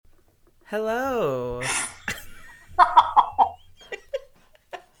Hello.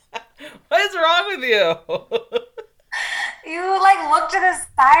 What is wrong with you? You like look to the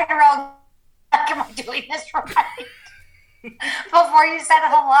side real like, am I doing this right? Before you said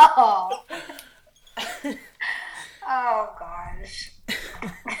hello. Oh gosh.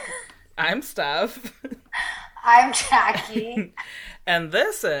 I'm Steph. I'm Jackie. And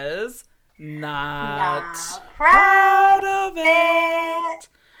this is Not Not Proud of it.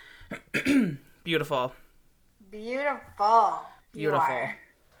 It. Beautiful. Beautiful. You Beautiful. are.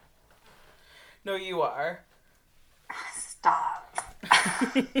 No, you are. Stop. I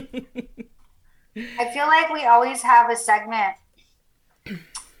feel like we always have a segment.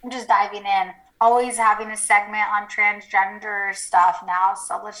 I'm just diving in. Always having a segment on transgender stuff now,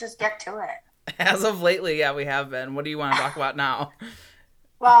 so let's just get to it. As of lately, yeah, we have been. What do you want to talk about now?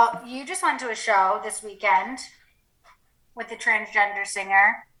 Well, you just went to a show this weekend with the transgender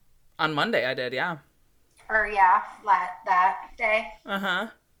singer. On Monday, I did, yeah. Or, yeah, that day. Uh-huh.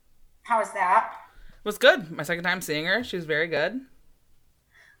 How was that? It was good. My second time seeing her. She was very good.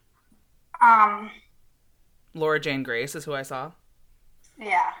 Laura Jane Grace is who I saw.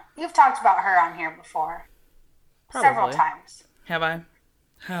 Yeah. You've talked about her on here before. Probably. Several times. Have I?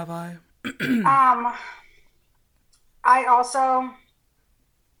 Have I? I also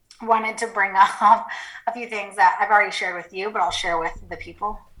wanted to bring up a few things that I've already shared with you, but I'll share with the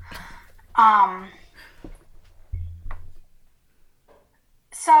people.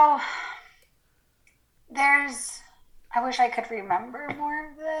 So I wish I could remember more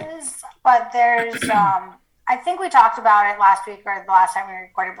of this, but I think we talked about it last week or the last time we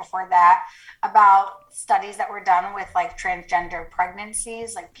recorded before that about studies that were done with like transgender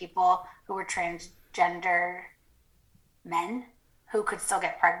pregnancies, like people who were transgender men who could still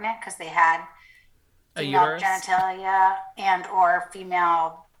get pregnant because they had female genitalia and or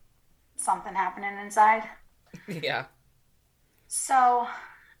female something happening inside. Yeah. So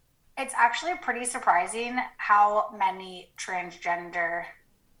it's actually pretty surprising how many transgender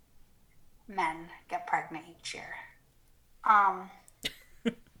men get pregnant each year.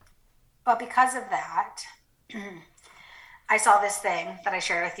 But because of that, I saw this thing that I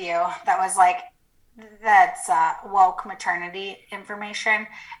shared with you that was like, that's woke maternity information,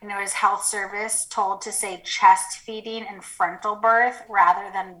 and it was health service told to say chest feeding and frontal birth rather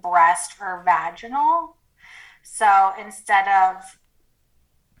than breast or vaginal. So instead of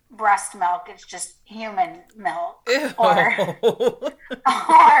breast milk, it's just human milk. Ew. Or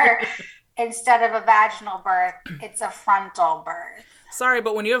instead of a vaginal birth, it's a frontal birth. Sorry,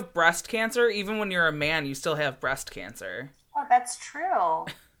 but when you have breast cancer, even when you're a man, you still have breast cancer. Oh, that's true.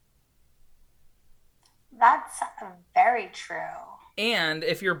 That's very true. And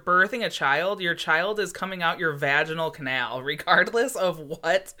if you're birthing a child, your child is coming out your vaginal canal, regardless of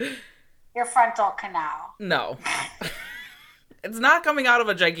what. Your frontal canal. No. It's not coming out of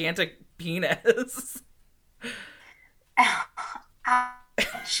a gigantic penis.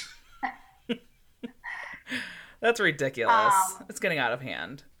 Ouch. That's ridiculous. It's getting out of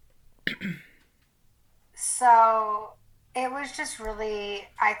hand. So it was just really,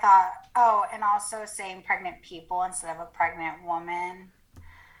 I thought, and also saying pregnant people instead of a pregnant woman.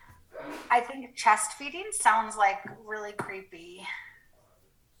 I think chest feeding sounds like really creepy.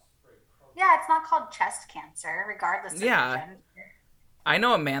 Yeah, it's not called chest cancer, regardless of gender. I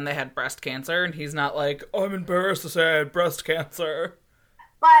know a man that had breast cancer, and he's not like, I'm embarrassed to say I had breast cancer.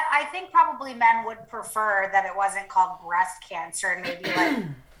 But I think probably men would prefer that it wasn't called breast cancer, maybe like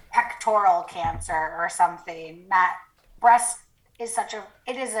pectoral cancer or something. That breast is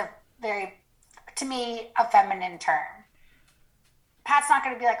it is a very, to me, a feminine term. Pat's not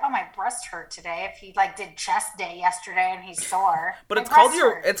going to be like, oh, my breast hurt today if he like did chest day yesterday and he's sore. But it's called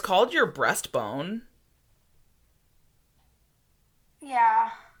your breastbone. Yeah.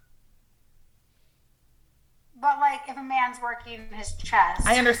 But like if a man's working his chest.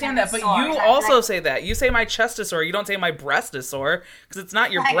 I understand that, but you also say that. You say my chest is sore. You don't say my breast is sore because it's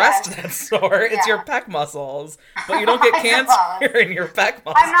not your breast that's sore. It's your pec muscles. But you don't get cancer in your pec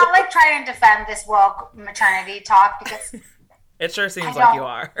muscles. I'm not like trying to defend this woke maternity talk because it sure seems like you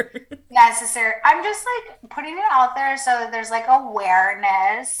are. Necessary. I'm just like putting it out there so that there's like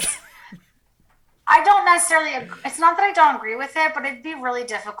awareness. I don't necessarily, it's not that I don't agree with it, but it'd be really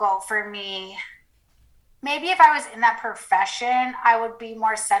difficult for me. Maybe if I was in that profession, I would be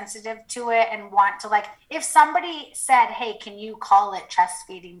more sensitive to it and want to like, if somebody said, hey, can you call it chest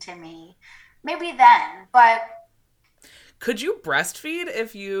feeding to me? Maybe then, but. Could you breastfeed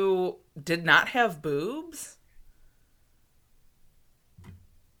if you did not have boobs?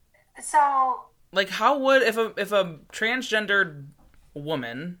 So. Like, how would, if a transgendered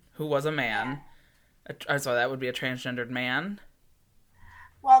woman who was a man. So that would be a transgendered man.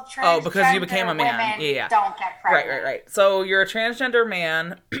 Well, because you became a man. Yeah. Don't get pregnant. Right. So you're a transgender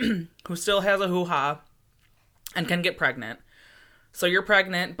man who still has a hoo-ha and can get pregnant. So you're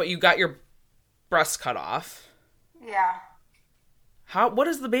pregnant, but you got your breasts cut off. Yeah. What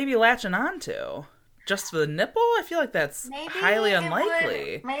is the baby latching onto? Just the nipple? I feel like that's highly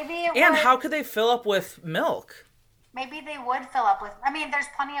unlikely. And how could they fill up with milk? Maybe they would fill up with... I mean, there's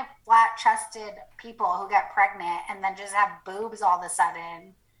plenty of flat-chested people who get pregnant and then just have boobs all of a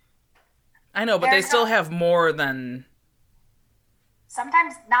sudden. I know, but they still have more than...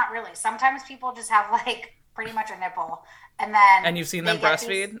 Sometimes, not really. Sometimes people just have, like, pretty much a nipple. And then... And you've seen them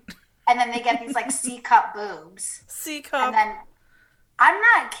breastfeed? And then they get these, like, C-cup boobs. C-cup? And then... I'm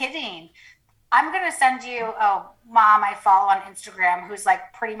not kidding. I'm going to send you a mom I follow on Instagram who's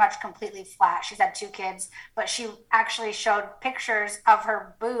like pretty much completely flat. She's had 2 kids, but she actually showed pictures of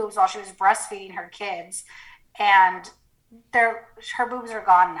her boobs while she was breastfeeding her kids. And her boobs are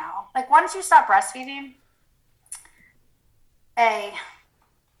gone now. Like once you stop breastfeeding, I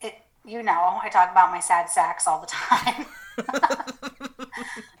talk about my sad sacks all the time.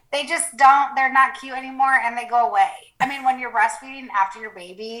 They just they're not cute anymore and they go away. I mean, when you're breastfeeding after your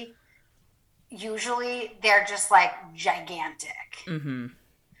baby, usually they're just like gigantic. Mm-hmm.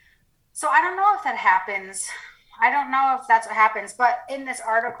 So I don't know if that happens. I don't know if that's what happens. But in this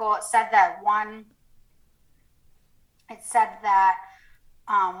article, it said that one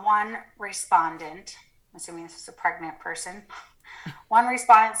respondent, I'm assuming this is a pregnant person, one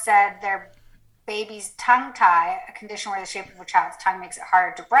respondent said their baby's tongue tie, a condition where the shape of a child's tongue makes it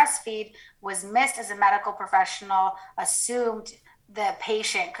harder to breastfeed, was missed as a medical professional assumed the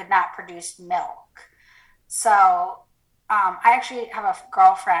patient could not produce milk. So I actually have a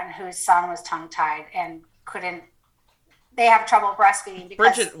girlfriend whose son was tongue-tied and they have trouble breastfeeding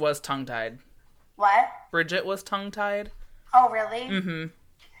because... Bridget was tongue-tied. What? Bridget was tongue-tied. Oh, really? Mm-hmm.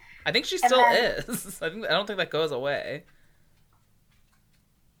 I think she still is. I don't think that goes away.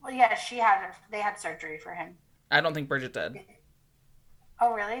 Well, yeah, they had surgery for him. I don't think Bridget did.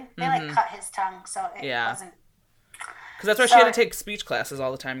 Oh, really? They like cut his tongue, so it wasn't... Because that's why she had to take speech classes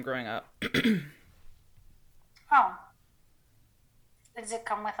all the time growing up. Oh. Does it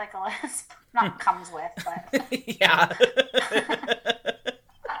come with like a lisp? Not comes with, but... Yeah.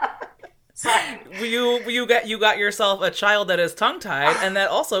 Sorry. You got yourself a child that is tongue-tied, and that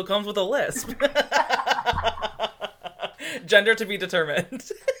also comes with a lisp. Gender to be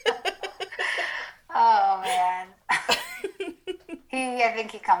determined. Oh, man. I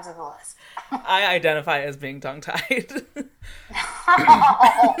think he comes with a lisp. I identify as being tongue-tied.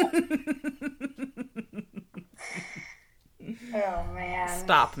 Oh, man.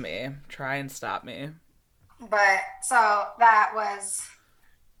 Stop me. Try and stop me. But, so, that was...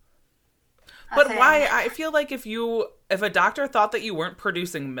 But why? I feel like if a doctor thought that you weren't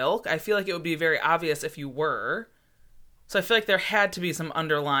producing milk, I feel like it would be very obvious if you were. So I feel like there had to be some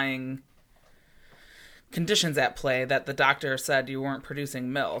underlying conditions at play that the doctor said you weren't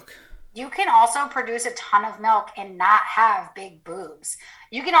producing milk. You can also produce a ton of milk and not have big boobs.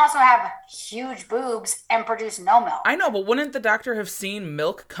 You can also have huge boobs and produce no milk. I know, but wouldn't the doctor have seen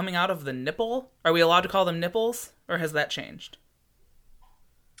milk coming out of the nipple? Are we allowed to call them nipples? Or has that changed?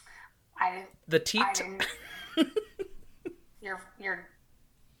 The teat?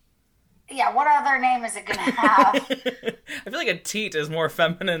 Yeah, what other name is it going to have? I feel like a teat is more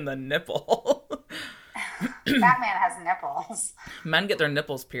feminine than nipple. Batman has nipples. Men get their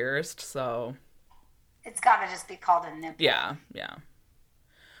nipples pierced, so... It's got to just be called a nipple. Yeah.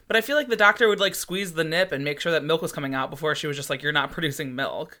 But I feel like the doctor would, like, squeeze the nip and make sure that milk was coming out before she was just like, you're not producing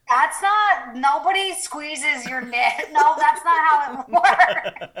milk. That's not... Nobody squeezes your nip. No, that's not how it works.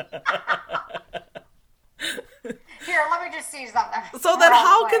 Here, let me just see something. So then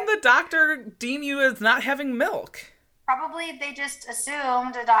how can the doctor deem you as not having milk? Probably they just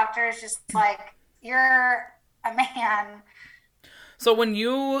assumed a doctor is just like, you're a man. So when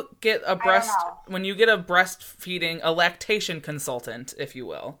you get a breastfeeding, a lactation consultant, if you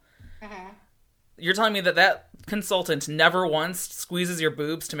will, you're telling me that consultant never once squeezes your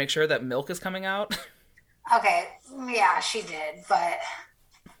boobs to make sure that milk is coming out? Okay, yeah, she did, but...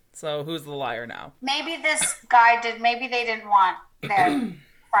 So who's the liar now? Maybe this guy did, maybe they didn't want their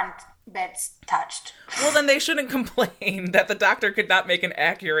front bits touched. Well, then they shouldn't complain that the doctor could not make an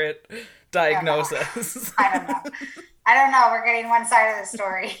accurate diagnosis. I don't know. We're getting one side of the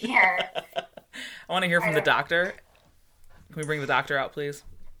story here. I want to hear from the doctor. Can we bring the doctor out, please?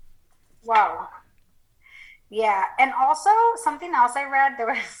 Whoa. Yeah. And also something else I read, there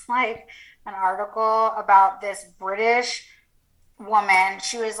was like an article about this British woman.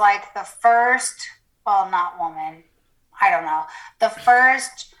 She was like the first, well, not woman. I don't know. The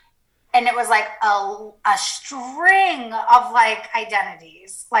first, and it was like a string of like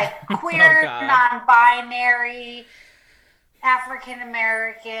identities, like queer, God. non-binary, African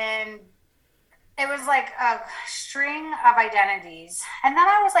American. It was like a string of identities. And then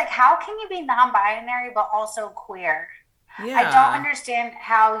I was like, how can you be non-binary but also queer? Yeah. I don't understand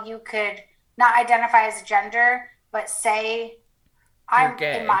how you could not identify as a gender, but say You're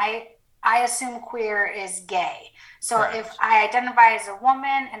gay. I assume queer is gay. So Correct. if I identify as a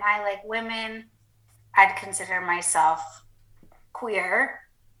woman and I like women, I'd consider myself queer.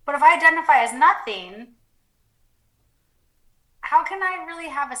 But if I identify as nothing, how can I really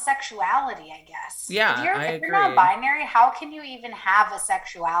have a sexuality, I guess? Yeah, I if agree. you're non-binary, how can you even have a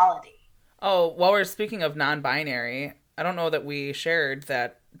sexuality? Oh, while we're speaking of non-binary, I don't know that we shared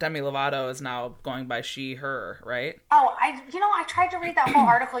that Demi Lovato is now going by she, her, right? Oh, I tried to read that whole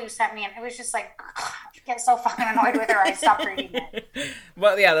article you sent me, and it was just like, I get so fucking annoyed with her, I stopped reading it.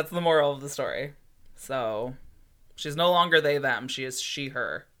 Well, yeah, that's the moral of the story. So, she's no longer they, them. She is she,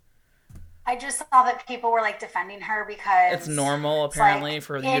 her. I just saw that people were like defending her because It's normal, apparently,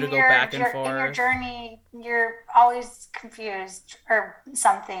 for you to go back and forth. In your journey, you're always confused or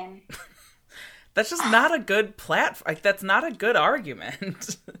something. That's just not a good like, that's not a good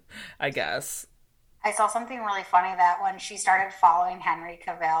argument, I guess. I saw something really funny that when she started following Henry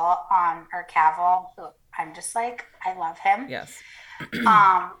Cavill or Cavill, who I'm just like, I love him. Yes.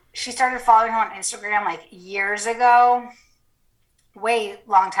 She started following him on Instagram like years ago, way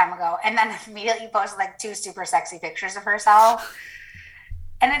long time ago, and then immediately posted like 2 super sexy pictures of herself.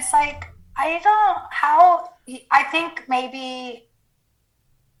 And it's like, I think maybe,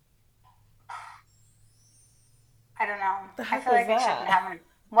 I don't know. The heck I feel like was I shouldn't that? have.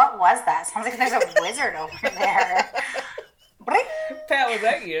 What was that? Sounds like there's a wizard over there. Pat, was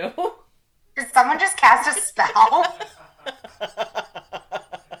that you? Did someone just cast a spell?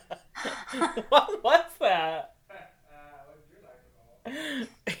 What was that?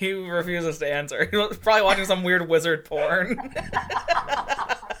 He refuses to answer. He was probably watching some weird wizard porn.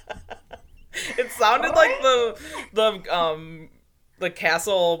 It sounded like the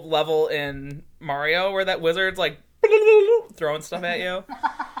castle level in Mario where that wizard's like throwing stuff at you.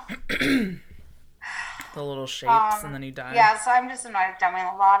 The little shapes, and then you die. Yeah, so I'm just annoyed at Demi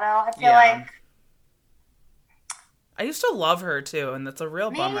Lovato. I feel Yeah. like I used to love her too, and that's a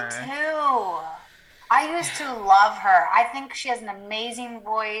real bummer. me too. I used to love her. I think she has an amazing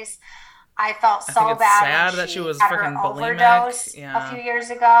voice. I felt so think it's bad sad when that she was had her freaking bulimic. overdose Yeah. a few years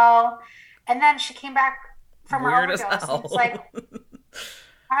ago, and then she came back from her Weird as overdose. hell. And it's like,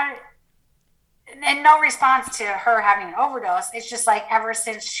 and no response to her having an overdose. It's just like ever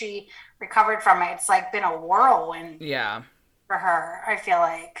since she recovered from it, it's like been a whirlwind Yeah. for her. I feel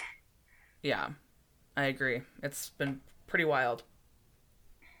like. Yeah. I agree. It's been pretty wild.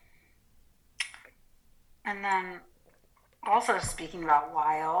 And then, also speaking about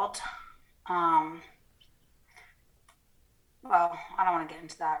wild, well, I don't want to get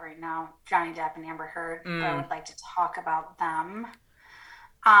into that right now. Johnny Depp and Amber Heard, but I would like to talk about them.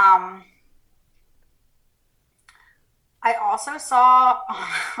 I also saw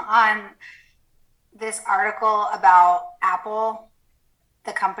on this article about Apple,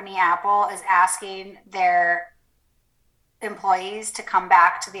 the company Apple is asking their employees to come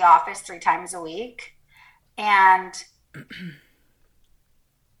back to the office 3 times a week. And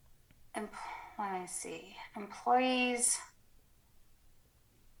let me see. Employees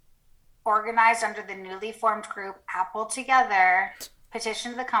organized under the newly formed group Apple Together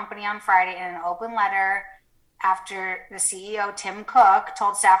petitioned the company on Friday in an open letter after the CEO, Tim Cook,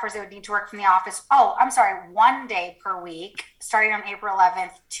 told staffers they would need to work from the office, 1 day per week, starting on April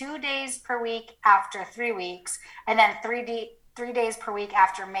 11th, 2 days per week after 3 weeks, and then 3 days per week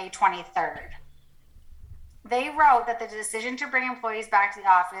after May 23rd. They wrote that the decision to bring employees back to the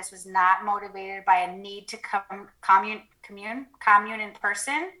office was not motivated by a need to commune in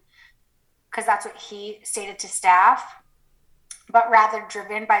person, because that's what he stated to staff, but rather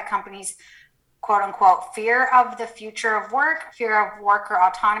driven by companies' quote unquote fear of the future of work, fear of worker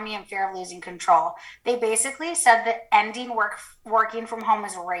autonomy, and fear of losing control. They basically said that ending working from home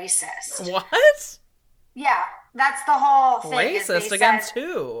is racist. What? Yeah, that's the whole thing. Racist against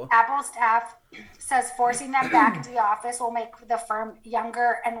who? Apple staff says forcing them back into the office will make the firm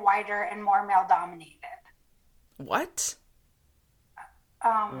younger and whiter and more male dominated. What?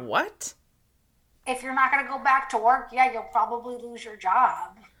 What? If you're not going to go back to work, yeah, you'll probably lose your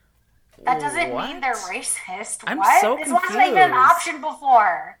job. That doesn't mean they're racist. I'm what? so This wasn't even an option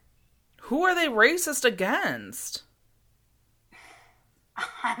before. Who are they racist against?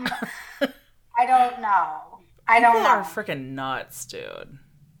 I'm, I don't know. People are freaking nuts, dude.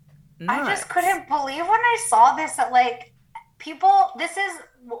 Nuts. I just couldn't believe when I saw this that, like, people, this is,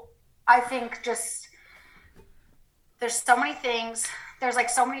 I think, just, there's so many things, there's, like,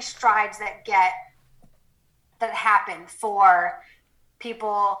 so many strides that happen for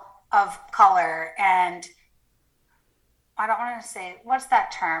people of color, and I don't want to say, what's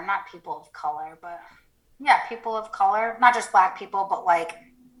that term? Not people of color, but, yeah, people of color. Not just Black people, but, like,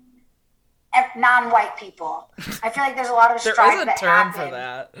 non-white people. I feel like there's a lot of strides that happen. There is a term for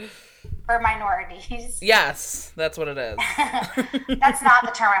that. For minorities. Yes, that's what it is. That's not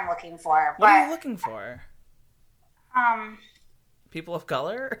the term I'm looking for. What are you looking for? People of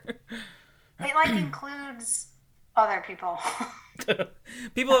color? It, like, includes other people.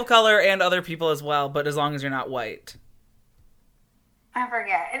 People of color and other people as well, but as long as you're not white. I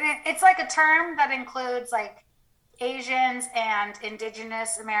forget. It's like a term that includes, like, Asians and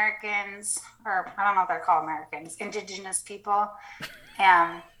indigenous Americans, or I don't know if they're called Americans, indigenous people,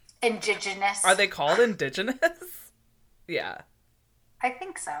 indigenous. Are they called indigenous? Yeah. I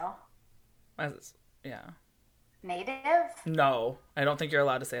think so. Yeah. Native? No, I don't think you're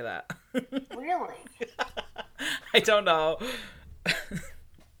allowed to say that. Really? I don't know.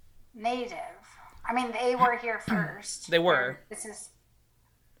 Native. I mean, they were here first. They were. This is...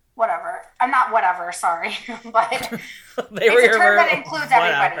 Whatever. I'm not whatever, sorry. But they it's a term that includes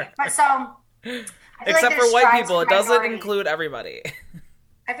everybody. But so... Except for white people, it doesn't include everybody.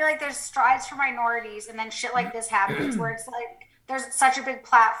 I feel like there's strides for minorities, and then shit like this happens where it's like, there's such a big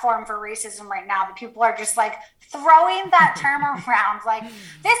platform for racism right now that people are just like throwing that term around. Like,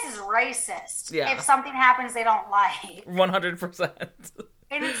 this is racist. Yeah. If something happens they don't like. 100%.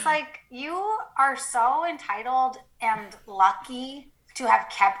 And it's like, you are so entitled and lucky to have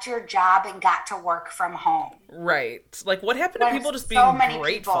kept your job and got to work from home. Right. Like, what happened to people just being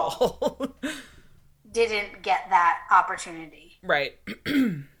grateful? Didn't get that opportunity. Right.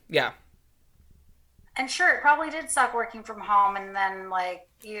 Yeah. And sure, it probably did suck working from home, and then, like,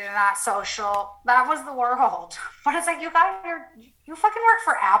 you're not social. That was the world. But it's like, you fucking work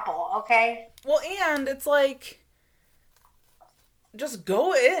for Apple, okay? Well, and it's like, just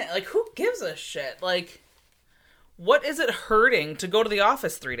go in. Like, who gives a shit? Like, what is it hurting to go to the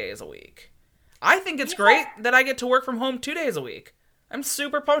office 3 days a week? I think it's great that I get to work from home 2 days a week. I'm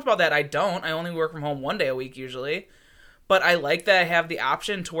super pumped about that. I only work from home 1 day a week usually. But I like that I have the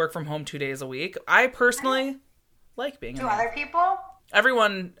option to work from home 2 days a week. I personally like being in the office. Do other people?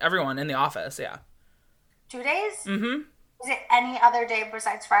 Everyone in the office, yeah. 2 days? Mm-hmm. Is it any other day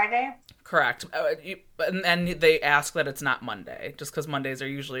besides Friday? Correct. And they ask that it's not Monday, just because Mondays are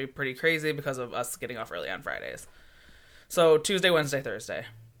usually pretty crazy because of us getting off early on Fridays. So Tuesday, Wednesday, Thursday.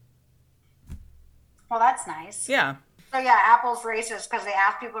 Well, that's nice. Yeah. So yeah, Apple's racist because they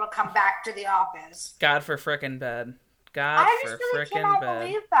ask people to come back to the office. God for frickin' bed. I just really cannot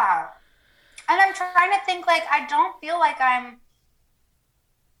believe that. And I'm trying to think, like, I don't feel like I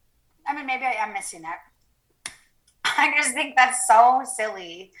mean, maybe I am missing it. I just think that's so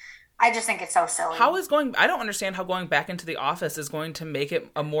silly. I just think it's so silly. I don't understand how going back into the office is going to make it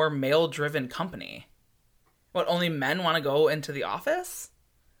a more male-driven company. What, only men want to go into the office?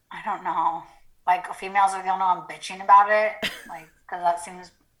 I don't know. Like, females are the only one bitching about it. Like, because that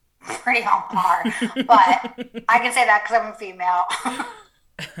seems pretty on par. But I can say that because I'm a female.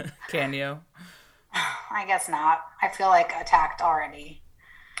 Can you? I guess not. I feel like attacked already.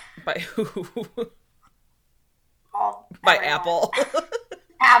 By who? By Apple.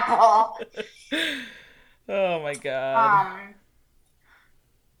 Apple. Oh my god.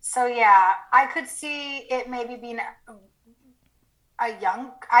 So yeah, I could see it maybe being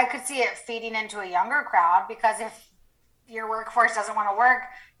I could see it feeding into a younger crowd, because if your workforce doesn't want to work,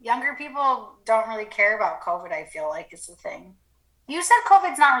 younger people don't really care about COVID, I feel like is the thing. You said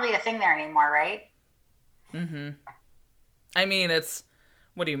COVID's not really a thing there anymore, right? Mm-hmm. I mean,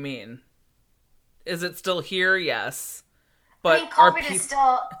 what do you mean? Is it still here? Yes. But I mean, COVID is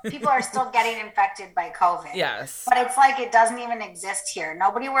still, people are still getting infected by COVID. Yes. But it's like it doesn't even exist here.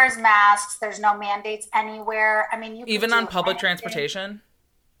 Nobody wears masks. There's no mandates anywhere. I mean, even on public transportation?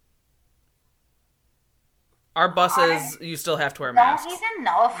 Our buses, you still have to wear masks. I don't even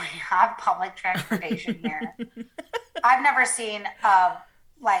know if we have public transportation here. I've never seen a,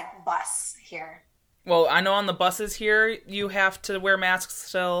 bus here. Well, I know on the buses here, you have to wear masks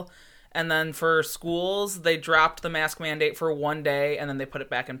still. And then for schools, they dropped the mask mandate for 1 day, and then they put it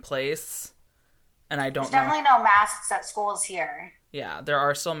back in place. And I don't know. There's definitely no masks at schools here. Yeah, there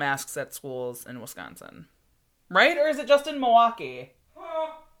are still masks at schools in Wisconsin. Right? Or is it just in Milwaukee?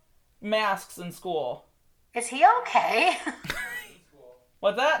 Masks in school. Is he okay?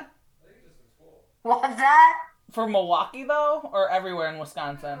 What's that? I think it's just in school. What's that? For Milwaukee, though? Or everywhere in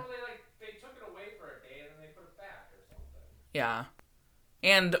Wisconsin? No, they took it away for a day and then they put it back or something. Yeah.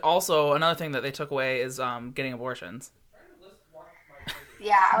 And also, another thing that they took away is getting abortions.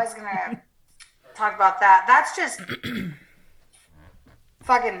 Yeah, I was gonna talk about that. That's just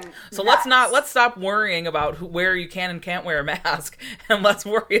fucking So nuts. let's stop worrying about where you can and can't wear a mask, and let's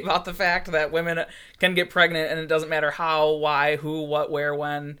worry about the fact that women can get pregnant and it doesn't matter how, why, who, what, where,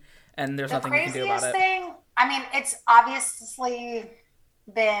 when, and there's nothing you can do about it. The craziest thing, I mean, it's obviously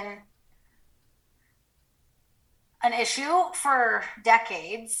been an issue for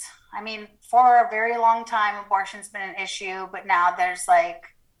decades. I mean, for a very long time, abortion's been an issue, but now there's like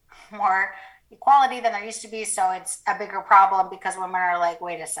more equality than there used to be, so it's a bigger problem because women are like,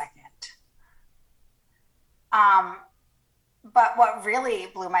 wait a second. But what really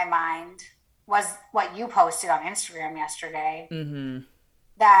blew my mind was what you posted on Instagram yesterday. Mm-hmm.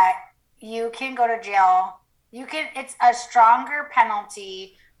 That you can go to jail. It's a stronger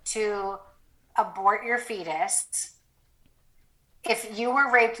penalty to abort your fetus. If you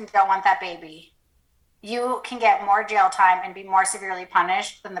were raped and don't want that baby, you can get more jail time and be more severely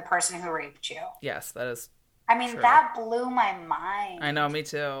punished than the person who raped you. Yes, that is I mean, true. That blew my mind. I know, me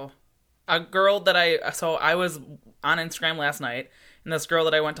too. A girl that I was on Instagram last night, and this girl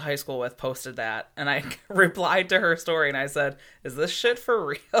that I went to high school with posted that, and I replied to her story, and I said, is this shit for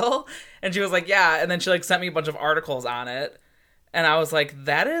real? And she was like, yeah, and then she like sent me a bunch of articles on it, and I was like,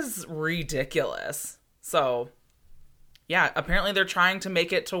 that is ridiculous. So, yeah, apparently they're trying to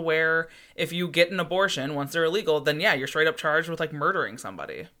make it to where if you get an abortion, once they're illegal, then yeah, you're straight up charged with like murdering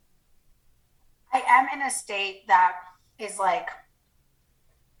somebody. I am in a state that is like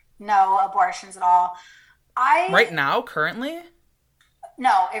no abortions at all. Right now, currently?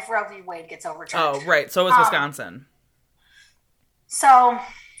 No, if Roe v. Wade gets overturned. Oh, right. So is Wisconsin. So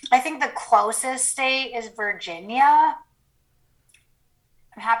I think the closest state is Virginia.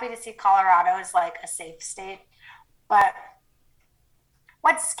 I'm happy to see Colorado is like a safe state. But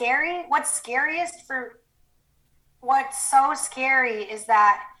what's so scary is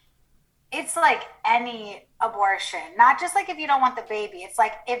that it's like any abortion, not just like if you don't want the baby. It's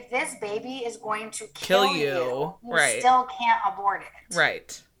like if this baby is going to kill you right, still can't abort it.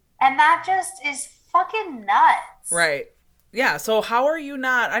 Right. And that just is fucking nuts. Right. Yeah, so how are you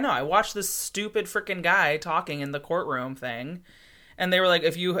not... I know, I watched this stupid freaking guy talking in the courtroom thing, and they were like,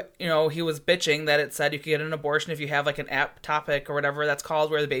 if he was bitching that it said you could get an abortion if you have like an ectopic or whatever that's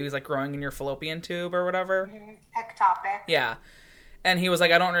called, where the baby's like growing in your fallopian tube or whatever. Mm-hmm. Ectopic. Yeah. And he was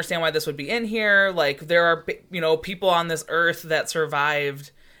like, I don't understand why this would be in here. Like, there are, people on this earth that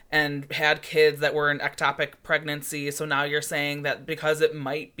survived and had kids that were in ectopic pregnancy. So now you're saying that because it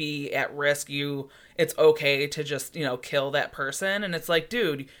might be at risk, it's okay to just, kill that person. And it's like,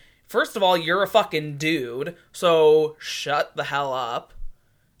 dude, first of all, you're a fucking dude. So shut the hell up.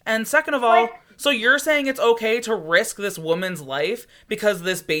 And second of all, so you're saying it's okay to risk this woman's life because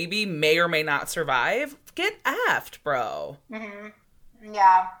this baby may or may not survive? Get effed, bro. Mm-hmm.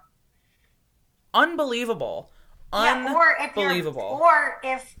 Yeah. Unbelievable. Yeah, Unbelievable. Or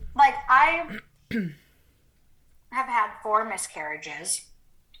if like I have had 4 miscarriages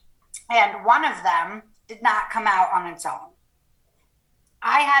and one of them did not come out on its own.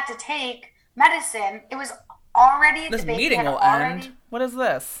 I had to take medicine. It was already... This meeting will end. What is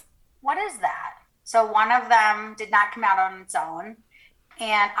this? What is that? So one of them did not come out on its own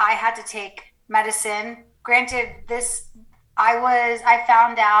and I had to take medicine. Granted, I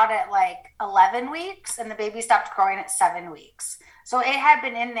found out at like 11 weeks and the baby stopped growing at 7 weeks. So it had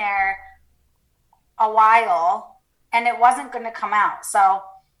been in there a while and it wasn't going to come out. So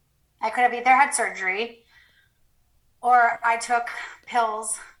I could have either had surgery or I took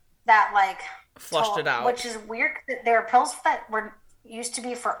pills that like flushed it out. Which is weird. There are pills that used to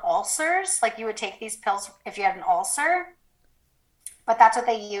be for ulcers. Like you would take these pills if you had an ulcer, but that's what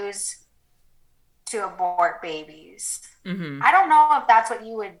they use to abort babies. Mm-hmm. I don't know if that's what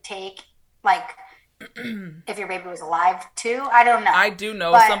you would take, like, if your baby was alive too. I don't know. I do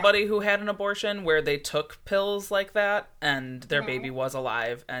know somebody who had an abortion where they took pills like that, and their baby was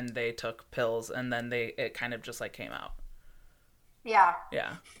alive, and they took pills, and then it kind of just like came out. Yeah.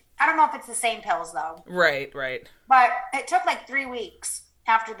 Yeah. I don't know if it's the same pills though. Right. But it took like 3 weeks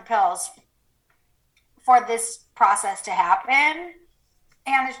after the pills for this process to happen,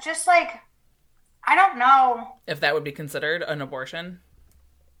 and it's just like, I don't know if that would be considered an abortion.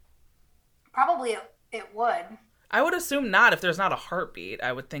 Probably it would. I would assume not. If there's not a heartbeat,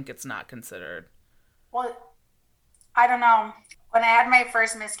 I would think it's not considered. Well, I don't know. When I had my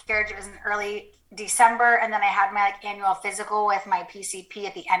first miscarriage, it was in early December, and then I had my like annual physical with my PCP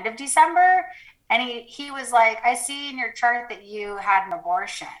at the end of December. And he was like, I see in your chart that you had an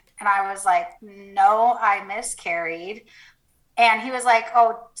abortion. And I was like, no, I miscarried. And he was like,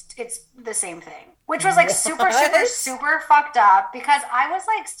 oh, it's the same thing, which was like super fucked up because I was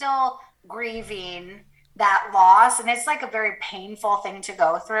like still grieving that loss. And it's like a very painful thing to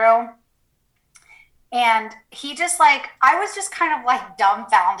go through. And he just like, I was just kind of like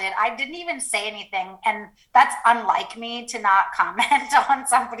dumbfounded. I didn't even say anything. And that's unlike me to not comment on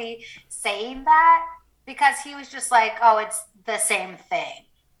somebody saying that because he was just like, oh, it's the same thing.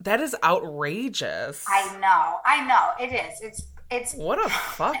 That is outrageous. I know. It is. It's what a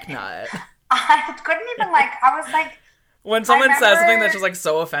fuck nut. I couldn't even like, I was like, when someone says something that's just like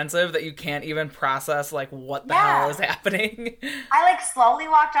so offensive that you can't even process like what the hell is happening. I like slowly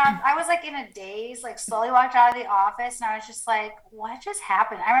walked out. I was like in a daze, like slowly walked out of the office and I was just like, what just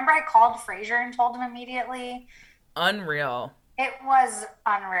happened? I remember I called Fraser and told him immediately. Unreal. It was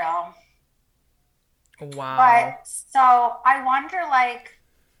unreal. Wow. But so I wonder like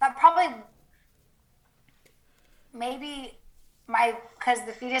that probably maybe because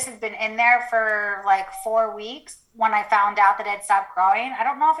the fetus had been in there for like 4 weeks when I found out that it had stopped growing. I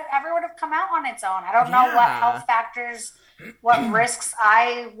don't know if it ever would have come out on its own. I don't know what health factors, what risks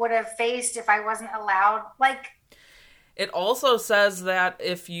I would have faced if I wasn't allowed. Like, it also says that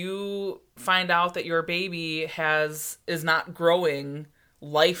if you find out that your baby is not growing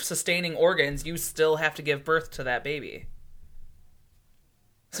life-sustaining organs, you still have to give birth to that baby.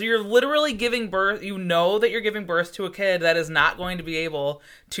 So you're literally giving birth, you know that you're giving birth to a kid that is not going to be able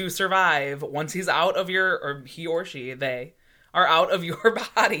to survive once he's out of or he or she, they, are out of your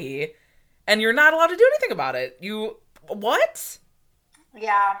body, and you're not allowed to do anything about it. What?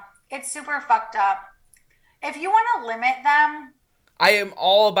 Yeah, it's super fucked up. If you want to limit them... I am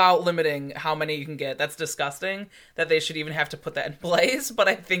all about limiting how many you can get. That's disgusting that they should even have to put that in place, but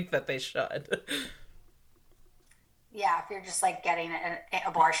I think that they should. Yeah, if you're just like getting an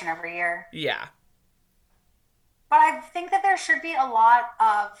abortion every year. Yeah. But I think that there should be a lot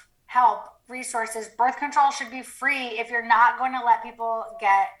of help, resources. Birth control should be free if you're not going to let people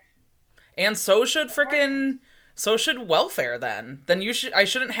get. And so should welfare then. Then I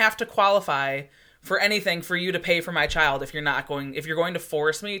shouldn't have to qualify for anything for you to pay for my child if you're going to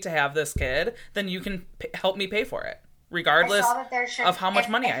force me to have this kid, then you can help me pay for it, regardless of how much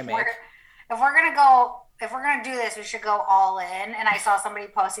money I make. If we're going to do this, we should go all in. And I saw somebody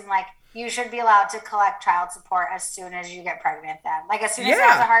posting, like, you should be allowed to collect child support as soon as you get pregnant then. Like, as soon as it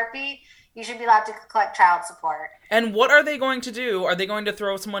has a heartbeat, you should be allowed to collect child support. And what are they going to do? Are they going to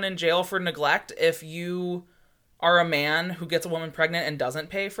throw someone in jail for neglect if you are a man who gets a woman pregnant and doesn't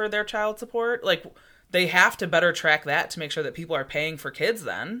pay for their child support? Like, they have to better track that to make sure that people are paying for kids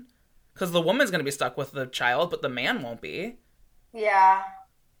then. Because the woman's going to be stuck with the child, but the man won't be. Yeah.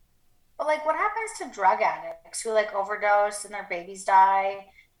 But, like, what happens to drug addicts who, like, overdose and their babies die?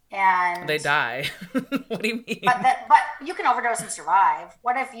 And they die. What do you mean? But you can overdose and survive.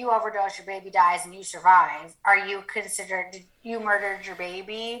 What if you overdose, your baby dies, and you survive? Are you considered, you murdered your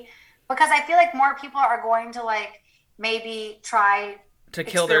baby? Because I feel like more people are going to, like, maybe try to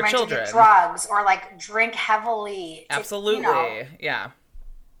kill their children. Drugs or, like, drink heavily. Absolutely. Yeah.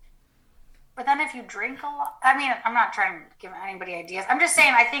 But then if you drink a lot, I mean, I'm not trying to give anybody ideas. I'm just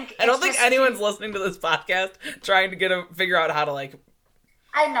saying, I don't think anyone's listening to this podcast trying to figure out how to, like...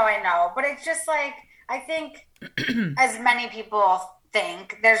 I know. But it's just like, I think as many people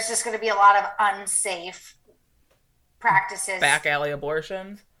think, there's just going to be a lot of unsafe practices. Back alley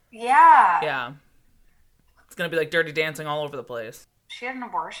abortions? Yeah. Yeah. It's going to be like Dirty Dancing all over the place. She had an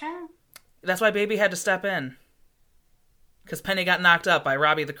abortion? That's why Baby had to step in. Because Penny got knocked up by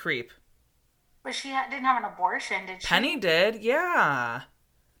Robbie the Creep. But she didn't have an abortion, did she? Penny did, yeah.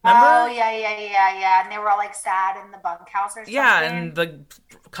 Remember? Oh, yeah. And they were all, like, sad in the bunkhouse or something. Yeah, and the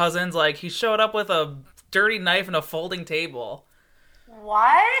cousins, like, he showed up with a dirty knife and a folding table.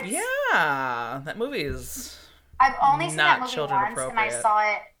 What? Yeah. That movie is I've only seen that movie children once, appropriate. and I saw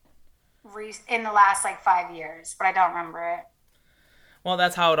it in the last, like, 5 years, but I don't remember it. Well,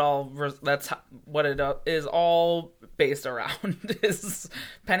 that's what it is all based around, is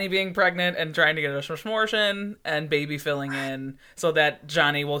Penny being pregnant and trying to get a abortion and Baby filling in so that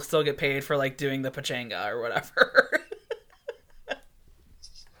Johnny will still get paid for, like, doing the pachanga or whatever.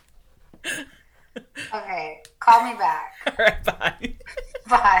 Okay, call me back. All right, bye.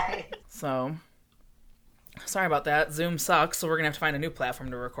 Bye. So, sorry about that. Zoom sucks, so we're going to have to find a new platform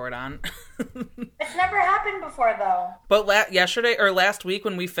to record on. It's never happened before, though. But last week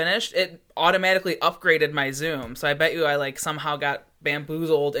when we finished, it automatically upgraded my Zoom. So I bet you I, like, somehow got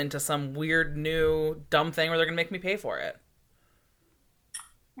bamboozled into some weird new dumb thing where they're going to make me pay for it.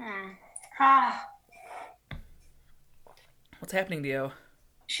 What's happening to you?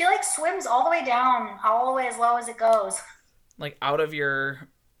 She like swims all the way down, all the way as low as it goes. Like out of your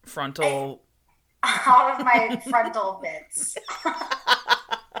frontal... Out of my frontal bits.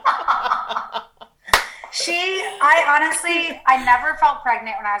 I never felt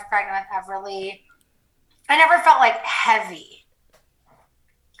pregnant when I was pregnant with Everly. I never felt like heavy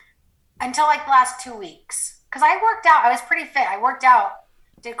until like the last 2 weeks. Because I worked out. I was pretty fit. I worked out,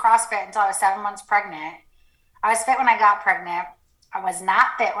 did CrossFit until I was 7 months pregnant. I was fit when I got pregnant. I was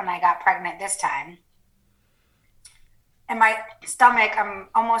not fit when I got pregnant this time. And my stomach, I'm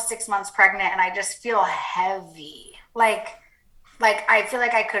almost 6 months pregnant, and I just feel heavy. Like I feel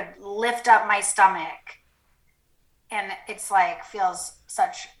like I could lift up my stomach, and it's like feels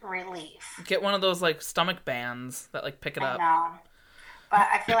such relief. Get one of those like stomach bands that like pick it up. I know. But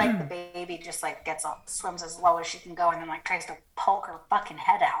I feel like the baby just like swims as low as she can go, and then like tries to poke her fucking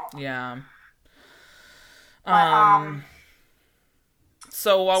head out. Yeah. But,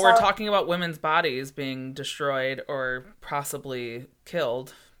 So while we're talking about women's bodies being destroyed or possibly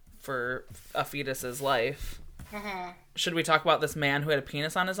killed for a fetus's life, should we talk about this man who had a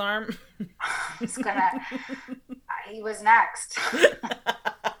penis on his arm? He was next.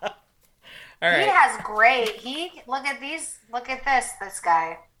 All right. He has great. Look at this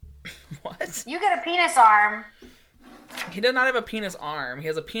guy. What? You get a penis arm. He did not have a penis arm. He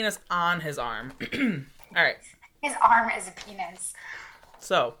has a penis on his arm. All right. His arm is a penis.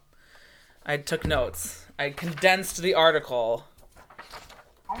 So, I took notes. I condensed the article.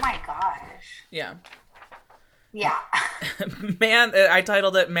 Oh my gosh. Yeah. Yeah. I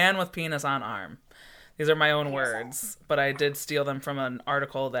titled it "Man with Penis on Arm." These are my own words, but I did steal them from an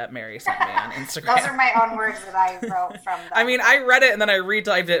article that Mary sent me on Instagram. Those are my own words that I wrote from them. I mean, I read it and then I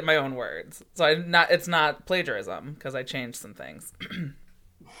retyped it in my own words. So it's not plagiarism because I changed some things.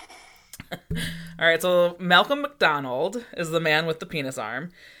 All right, so Malcolm McDonald is the man with the penis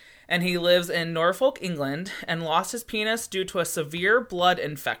arm, and he lives in Norfolk, England, and lost his penis due to a severe blood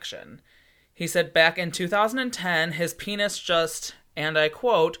infection. He said back in 2010, his penis just, and I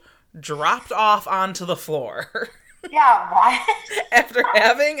quote, dropped off onto the floor. Yeah, what? After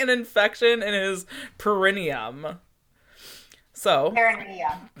having an infection in his perineum. So.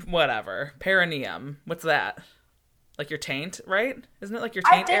 Perineum. Whatever. Perineum. What's that? Like your taint, right? Isn't it like your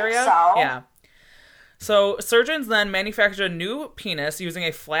taint area? So. Yeah. So surgeons then manufactured a new penis using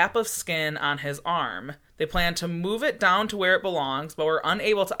a flap of skin on his arm. They planned to move it down to where it belongs, but were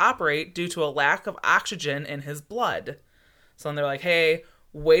unable to operate due to a lack of oxygen in his blood. So then they're like, hey,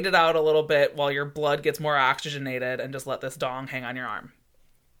 wait it out a little bit while your blood gets more oxygenated and just let this dong hang on your arm.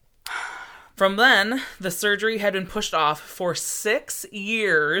 From then, the surgery had been pushed off for 6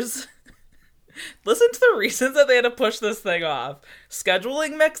 years. Listen to the reasons that they had to push this thing off.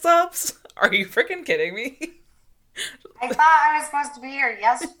 Scheduling mix-ups? Are you freaking kidding me? I thought I was supposed to be here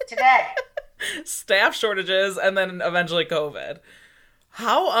today. Staff shortages, and then eventually COVID.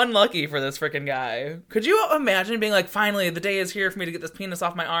 How unlucky for this freaking guy. Could you imagine being like, finally, the day is here for me to get this penis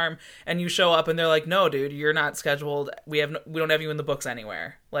off my arm, and you show up and they're like, no, dude, you're not scheduled. We don't have you in the books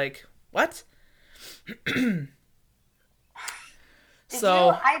anywhere. Like, what?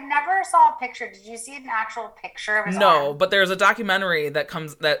 I never saw a picture. Did you see an actual picture of his arm? No, but there's a documentary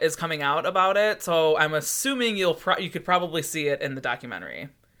that is coming out about it, so I'm assuming you could probably see it in the documentary.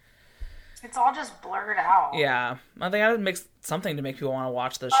 It's all just blurred out. Yeah. I think I would make something to make people want to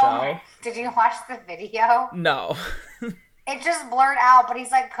watch the show. Did you watch the video? No. It just blurred out, but he's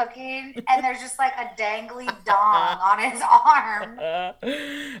like cooking, and there's just like a dangly dong on his arm.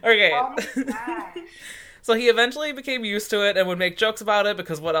 Okay. Oh my gosh. So he eventually became used to it and would make jokes about it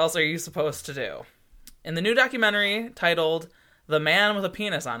because what else are you supposed to do? In the new documentary titled The Man with a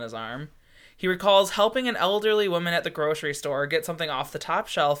Penis on His Arm, he recalls helping an elderly woman at the grocery store get something off the top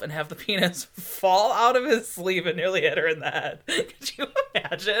shelf and have the penis fall out of his sleeve and nearly hit her in the head. Could you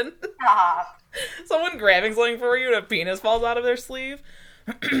imagine? Stop. Someone grabbing something for you and a penis falls out of their sleeve?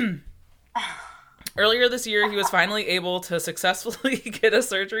 Earlier this year, he was finally able to successfully get a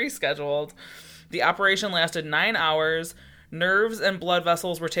surgery scheduled. The operation lasted 9 hours. Nerves and blood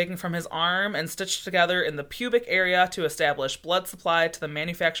vessels were taken from his arm and stitched together in the pubic area to establish blood supply to the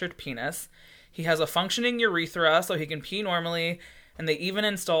manufactured penis. He has a functioning urethra so he can pee normally, and they even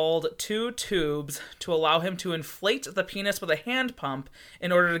installed 2 tubes to allow him to inflate the penis with a hand pump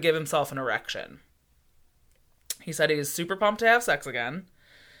in order to give himself an erection. He said he's super pumped to have sex again,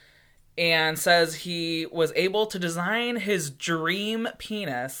 and says he was able to design his dream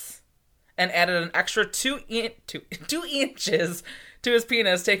penis and added an extra 2 inches to his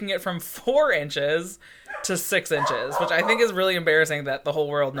penis, taking it from 4 inches to 6 inches, which I think is really embarrassing that the whole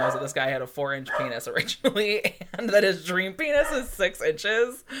world knows that this guy had a 4-inch penis originally and that his dream penis is 6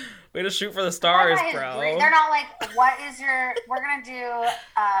 inches. Way to shoot for the stars, bro. They're not like, we're going to do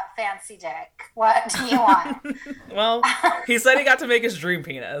fancy dick. What do you want? Well, he said he got to make his dream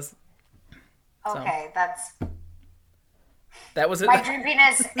penis. Okay, so. That was it. My dream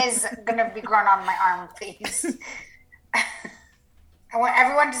penis is going to be grown on my arm, please. I want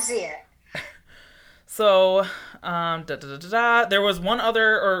everyone to see it. So, there was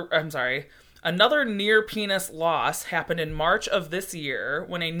another near penis loss happened in March of this year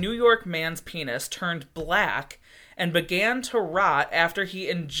when a New York man's penis turned black and began to rot after he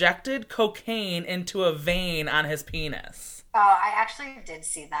injected cocaine into a vein on his penis. Oh, I actually did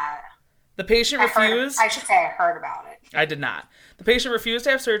see that. The patient refused. I should say I heard about it. I did not. The patient refused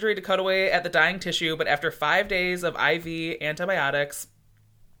to have surgery to cut away at the dying tissue, but after 5 days of IV antibiotics,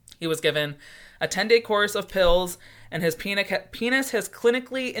 he was given a 10-day course of pills, and his penis has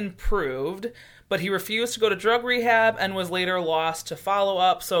clinically improved, but he refused to go to drug rehab and was later lost to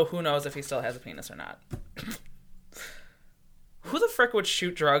follow-up, so who knows if he still has a penis or not. Who the frick would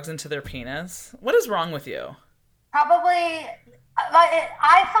shoot drugs into their penis? What is wrong with you? Probably...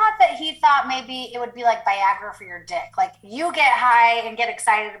 I thought that he thought maybe it would be like Viagra for your dick. Like, you get high and get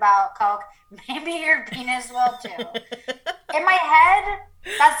excited about Coke, maybe your penis will too. In my head,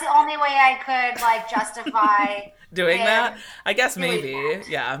 that's the only way I could, like, justify doing that. I guess maybe.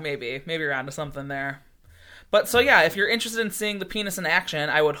 Yeah, maybe you're onto something there. But so yeah, if you're interested in seeing the penis in action,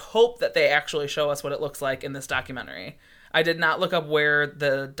 I would hope that they actually show us what it looks like in this documentary. I did not look up where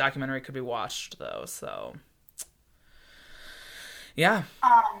the documentary could be watched though, so... Yeah,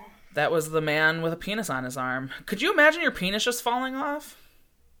 that was the man with a penis on his arm. Could you imagine your penis just falling off?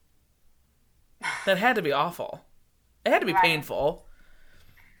 That had to be awful. It had to be painful.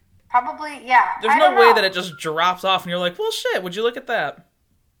 Probably, yeah. There's no way that it just drops off and you're like, well, shit, would you look at that?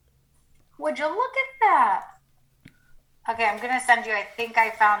 Would you look at that? Okay, I'm going to send you, I think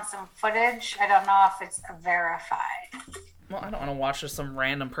I found some footage. I don't know if it's verified. Well, I don't want to watch just some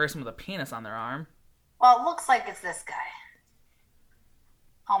random person with a penis on their arm. Well, it looks like it's this guy.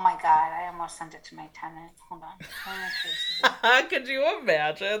 Oh my god, I almost sent it to my tenant. Hold on. Could you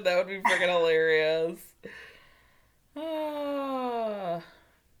imagine? That would be freaking hilarious.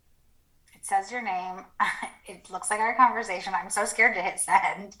 It says your name. It looks like our conversation. I'm so scared to hit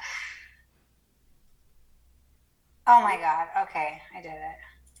send. Oh my god. Okay, I did it.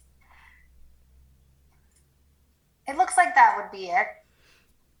 It looks like that would be it.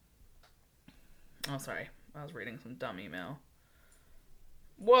 Oh, sorry. I was reading some dumb email.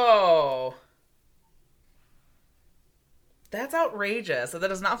 Whoa. That's outrageous. That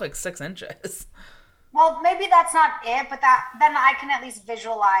does not look like 6 inches. Well, maybe that's not it, but then I can at least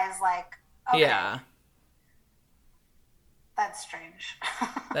visualize, like, okay. Yeah. That's strange.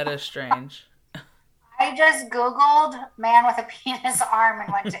 That is strange. I just Googled man with a penis arm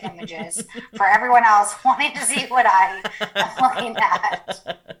and went to images for everyone else wanting to see what I am looking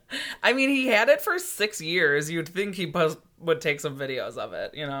at. I mean, he had it for 6 years. You'd think he would take some videos of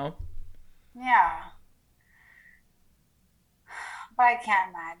it, you know? Yeah. But I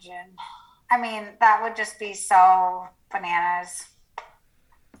can't imagine. I mean, that would just be so bananas.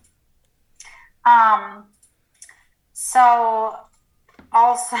 So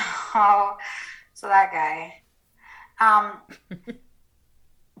also, so that guy,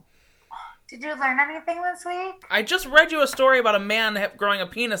 did you learn anything this week? I just read you a story about a man growing a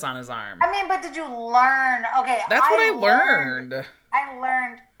penis on his arm. I mean, but did you learn? Okay. That's what I learned.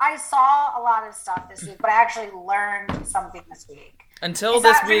 I saw a lot of stuff this week, but I actually learned something this week. Until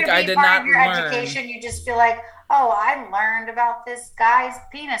this week, I did not your learn. Education, you just feel like, oh, I learned about this guy's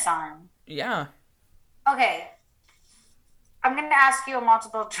penis arm. Yeah. Okay. I'm going to ask you a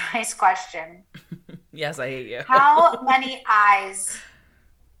multiple choice question. Yes, I hate you. How many eyes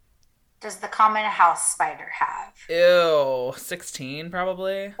does the common house spider have? Ew. 16,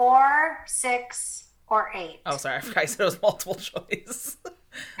 probably? 4, 6, or 8? Oh, sorry. I forgot I said it was multiple choice.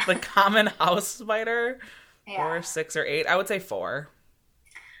 The common house spider? Yeah. 4, 6, or 8? I would say 4.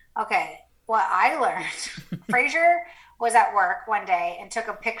 Okay. What I learned, Fraser was at work one day and took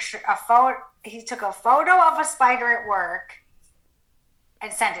he took a photo of a spider at work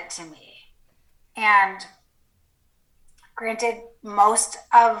and sent it to me. And granted, most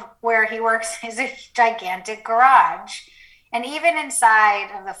of where he works is a gigantic garage. And even inside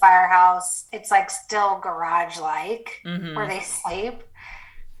of the firehouse, it's like still garage-like where they sleep.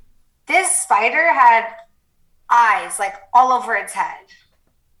 This spider had eyes like all over its head.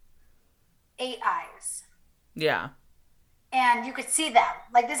 8 eyes. Yeah. and you could see them.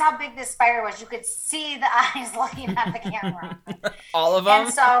 Like, this is how big this spider was. You could see the eyes looking at the camera. All of them?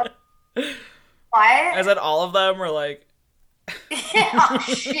 And so, what? I said all of them were like... Oh,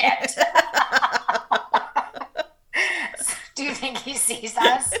 shit. Do you think he sees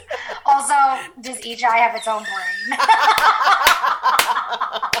us? Also, does each eye have its own brain?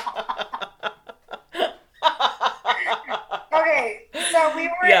 Okay, so we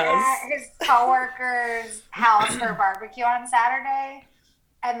were at his coworker's house for a barbecue on Saturday,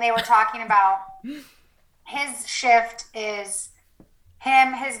 and they were talking about his shift is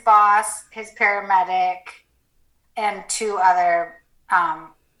him, his boss, his paramedic, and 2 other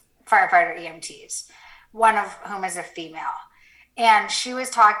firefighter EMTs, one of whom is a female. And she was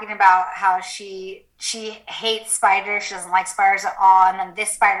talking about how she hates spiders. She doesn't like spiders at all. And then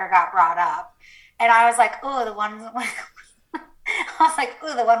this spider got brought up. And I was like, oh, the one... I was like,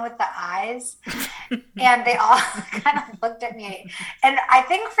 ooh, the one with the eyes. And they all kind of looked at me. And I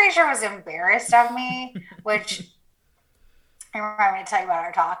think Fraser was embarrassed of me, which... remind me to tell you about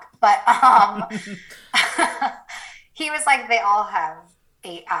our talk. But he was like, they all have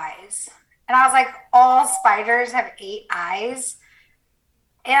 8 eyes. And I was like, all spiders have 8 eyes?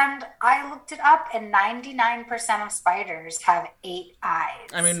 And I looked it up, and 99% of spiders have 8 eyes.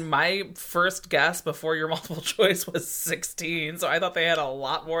 I mean, my first guess before your multiple choice was 16, so I thought they had a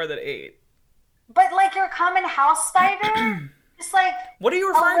lot more than 8. But, like, your common house spider? Just like... What are you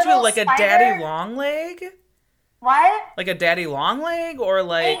referring to? Like spider? A daddy long leg? What? Like a daddy long leg, or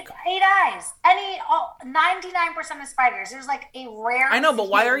like... 8 eyes. 99% of spiders. There's like a rare... I know, but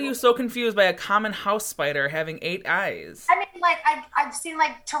why are you so confused by a common house spider having 8 eyes? I mean, like, I've seen,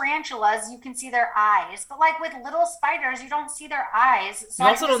 like, tarantulas, you can see their eyes. But, like, with little spiders, you don't see their eyes. So you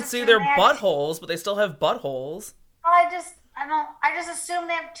also don't see their buttholes, but they still have buttholes. Well, I just assume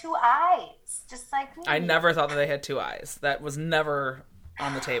they have 2 eyes. Just like me. I never thought that they had 2 eyes. That was never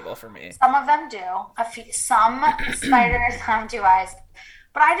on the table for me. Some of them do. Some spiders have 2 eyes.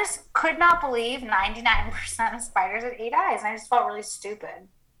 But I just could not believe 99% of spiders had 8 eyes. And I just felt really stupid.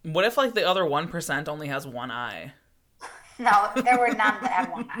 What if, like, the other 1% only has 1 eye? No, there were none that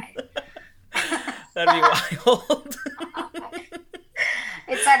had 1 eye. That'd be wild.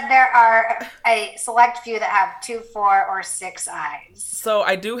 It said there are a select few that have 2, 4, or 6 eyes. So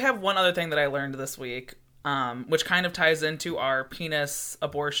I do have one other thing that I learned this week, which kind of ties into our penis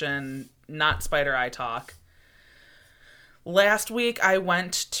abortion, not spider eye talk. Last week, I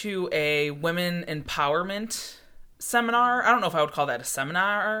went to a women empowerment seminar. I don't know if I would call that a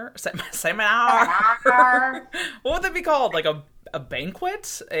seminar. Seminar. What would that be called? Like a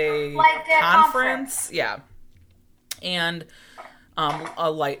banquet? Like a conference. Yeah. And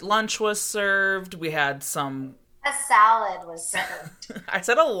a light lunch was served. We had some... A salad was served. I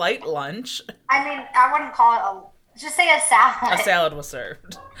said a light lunch. I mean, I wouldn't call it a... Just say a salad. A salad was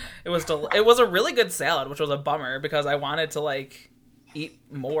served. It was a really good salad, which was a bummer because I wanted to, like, eat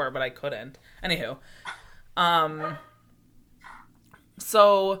more, but I couldn't. Anywho.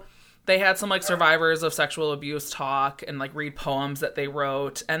 So they had some, like, survivors of sexual abuse talk and, like, read poems that they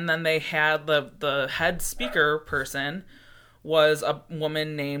wrote. And then they had the head speaker person was a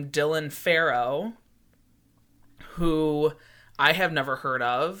woman named Dylan Farrow, who I have never heard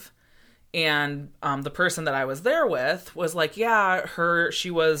of. And the person that I was there with was like, yeah,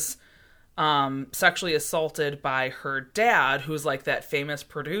 she was sexually assaulted by her dad, who's like that famous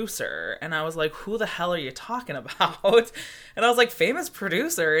producer. And I was like, who the hell are you talking about? And I was like, famous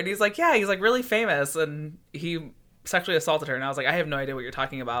producer? And he's like, yeah, he's like really famous. And he sexually assaulted her. And I was like, I have no idea what you're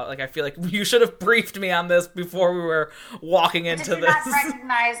talking about. Like, I feel like you should have briefed me on this before we were walking into this. Did you not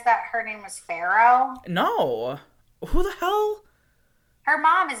recognize that her name was Farrow? No. Who the hell? Her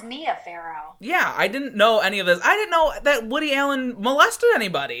mom is Mia Farrow. Yeah, I didn't know any of this. I didn't know that Woody Allen molested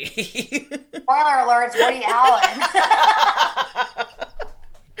anybody. Spoiler alert, it's Woody Allen.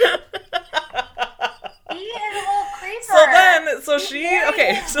 He is a little creeper. So she,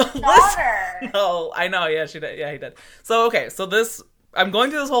 okay, so daughter. No, I know, yeah, she did. Yeah, he did. So, okay, so this, I'm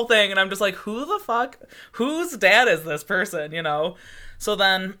going through this whole thing, and I'm just like, who the fuck, whose dad is this person, you know? So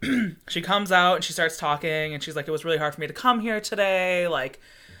then she comes out and she starts talking and she's like, it was really hard for me to come here today. Like,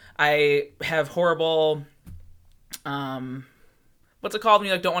 I have horrible, what's it called when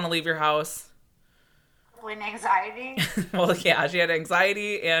you like don't want to leave your house? When anxiety? Well, yeah, she had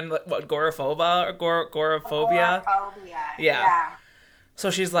anxiety and what, agoraphobia? Agoraphobia. Yeah.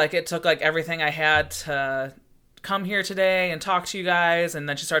 So she's like, it took like everything I had to come here today and talk to you guys. And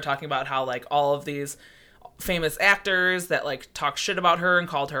then she started talking about how like all of these famous actors that like talked shit about her and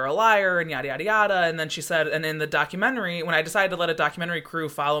called her a liar and yada yada yada. And then she said, and in the documentary, when I decided to let a documentary crew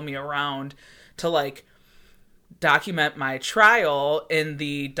follow me around to like document my trial in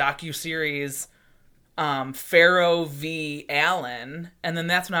the docuseries Pharaoh v. Allen. And then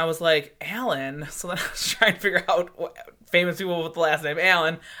that's when I was like, Allen? So then I was trying to figure out what famous people with the last name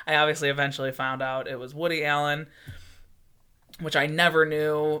Allen. I obviously eventually found out it was Woody Allen, which I never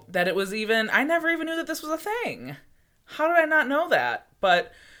knew that it was even... I never even knew that this was a thing. How did I not know that?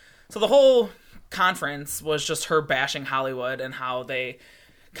 But, so the whole conference was just her bashing Hollywood and how they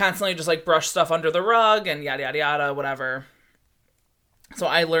constantly just, like, brush stuff under the rug and yada, yada, yada, whatever. So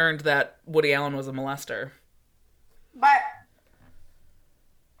I learned that Woody Allen was a molester. But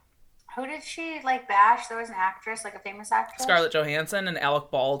who did she, like, bash? There was an actress, like a famous actress? Scarlett Johansson and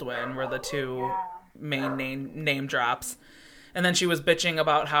Alec Baldwin were the two main name drops. And then she was bitching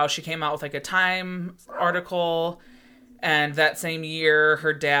about how she came out with, like, a Time article, and that same year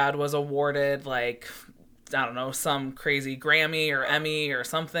her dad was awarded, like, I don't know, some crazy Grammy or Emmy or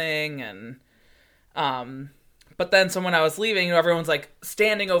something, and but then so when I was leaving, everyone's, like,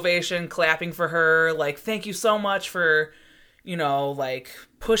 standing ovation, clapping for her, like, thank you so much for, you know, like,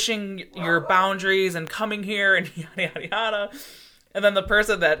 pushing your boundaries and coming here and yada, yada, yada. And then the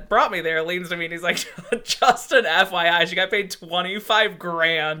person that brought me there leans to me and he's like, just an FYI, she got paid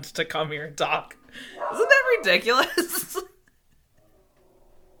 $25,000 to come here and talk. Isn't that ridiculous?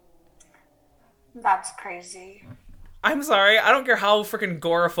 That's crazy. I'm sorry. I don't care how freaking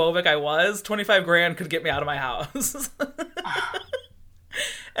agoraphobic I was. $25,000 could get me out of my house.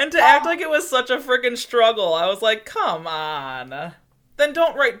 And to act like it was such a freaking struggle, I was like, come on. Then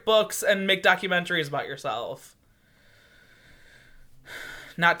don't write books and make documentaries about yourself.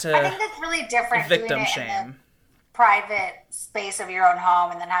 Not to I think that's really different victim doing it shame. in the private space of your own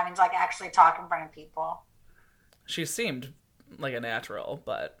home and then having to, like, actually talk in front of people. She seemed like a natural,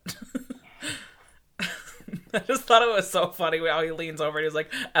 but I just thought it was so funny how he leans over and he's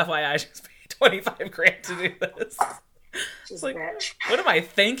like, FYI, she's paid $25,000 to do this. She's Like, a bitch. what am I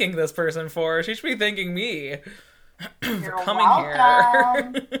thanking this person for? She should be thanking me for You're coming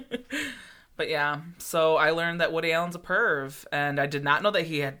welcome. here. But yeah, so I learned that Woody Allen's a perv, and I did not know that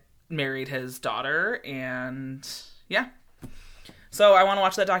he had married his daughter, and yeah. So I want to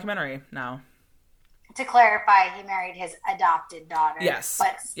watch that documentary now. To clarify, he married his adopted daughter. Yes.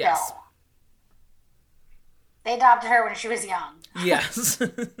 But still. Yes. They adopted her when she was young. Yes.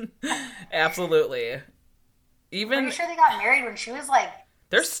 Absolutely. Even Pretty sure they got married when she was, like,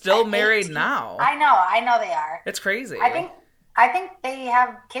 they're still 18. married now. I know they are. It's crazy. I think they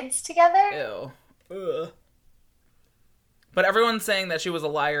have kids together. Ew. Ugh. But everyone's saying that she was a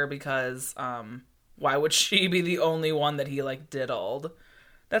liar because why would she be the only one that he, like, diddled?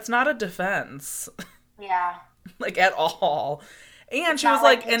 That's not a defense. Yeah. Like, at all. And It's she not was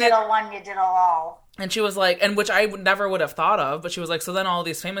like, you and diddle one, you diddle all. And she was like, and which I never would have thought of, but she was like, so then all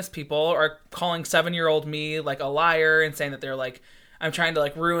these famous people are calling 7-year-old me, like, a liar and saying that they're, like, I'm trying to,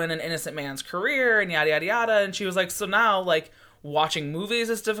 like, ruin an innocent man's career and yada, yada, yada. And she was like, so now, like, watching movies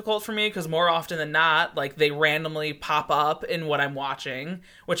is difficult for me because more often than not, like, they randomly pop up in what I'm watching,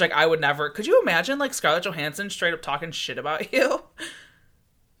 which, like, I would never. Could you imagine, like, Scarlett Johansson straight up talking shit about you?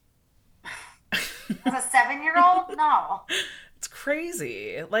 As a 7-year-old? No. It's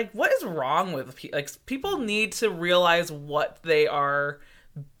crazy. Like, what is wrong with people? Like, people need to realize what they are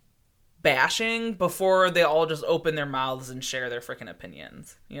bashing before they all just open their mouths and share their freaking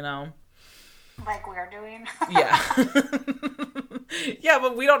opinions, you know? Like we're doing. Yeah. Yeah,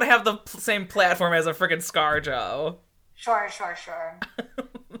 but we don't have the same platform as a freaking ScarJo. Sure.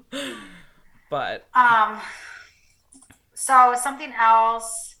 But So something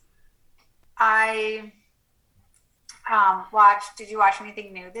else I watched. Did you watch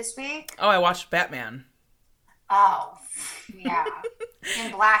anything new this week? I watched Batman. Oh, yeah.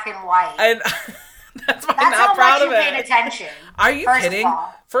 In black and white. And that's why I'm That's not how proud much of you paid it. attention. Are you First of kidding?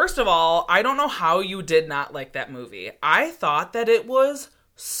 all. First of all, I don't know how you did not like that movie. I thought that it was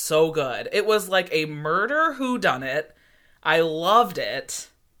so good. It was like a murder whodunit. I loved it.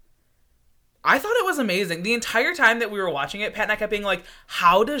 I thought it was amazing. The entire time that we were watching it, Pat and I kept being like,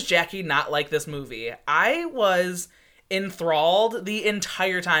 how does Jackie not like this movie? I was enthralled the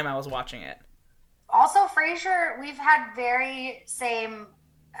entire time I was watching it. Also, Frasier, we've had very same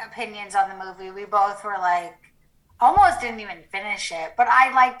opinions on the movie. We both were like, almost didn't even finish it, but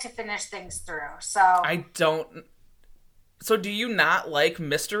I like to finish things through. So I don't. So do you not like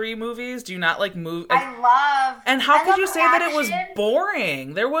mystery movies? Do you not like movies? I love. And how I could love you say that it was action.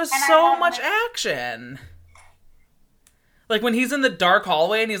 boring? There was And I so love much action. Like when he's in the dark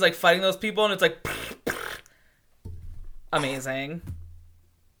hallway and he's like fighting those people and it's like amazing.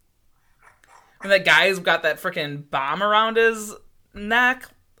 And that guy's got that freaking bomb around his neck.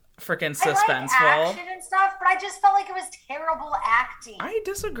 freaking I like suspenseful. action and stuff, but I just felt like it was terrible acting. I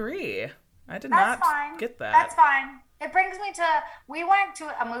disagree. I did That's not fine. get that. That's fine. It brings me to, we went to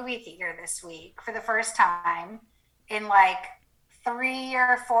a movie theater this week for the first time in like 3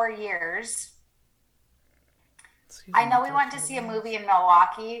 or 4 years. I know we went to see a movie in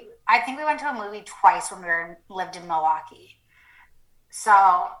Milwaukee. I think we went to a movie twice when lived in Milwaukee.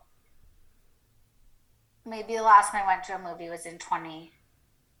 So maybe the last time I went to a movie was in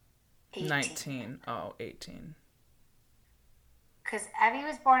 2018. 19. Oh, 18. Because Evie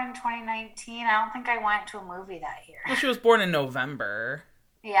was born in 2019. I don't think I went to a movie that year. Well, she was born in November.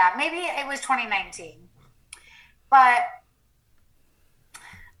 Yeah, maybe it was 2019. But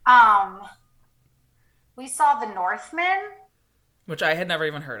we saw The Northman, Which I had never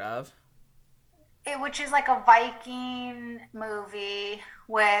even heard of. which is like a Viking movie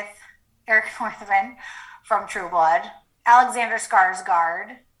with Eric Northman from True Blood, Alexander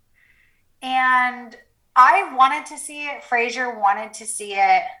Skarsgård, and I wanted to see it. Frasier wanted to see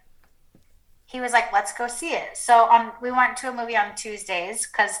it. He was like, "Let's go see it." So we went to a movie on Tuesdays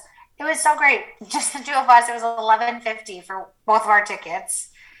because it was so great. Just the two of us. It was $11.50 for both of our tickets,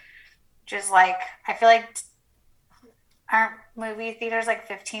 which is like, I feel like, aren't movie theaters like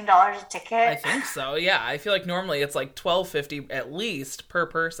 $15 a ticket? I think so. Yeah, I feel like normally it's like $12.50 at least per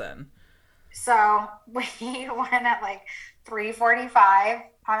person. So we went at like 3:45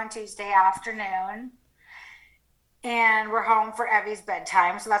 on a Tuesday afternoon. And we're home for Evie's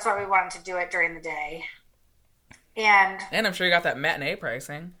bedtime, so that's why we wanted to do it during the day. And I'm sure you got that matinee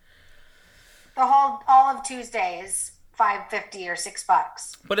pricing. all of Tuesdays, $5.50 or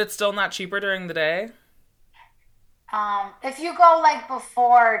 $6. But it's still not cheaper during the day? If you go like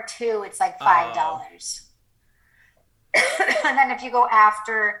before 2, it's like $5. And then if you go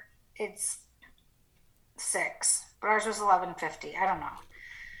after, it's $6. But ours was $11.50. I don't know.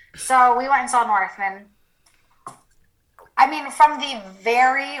 So we went and saw Northman. I mean, from the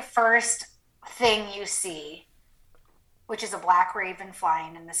very first thing you see, which is a black raven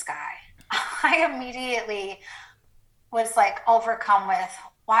flying in the sky, I immediately was like overcome with,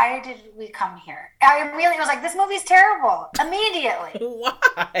 why did we come here? I immediately was like, this movie's terrible. Immediately.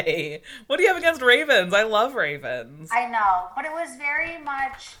 Why? What do you have against ravens? I love ravens. I know, but it was very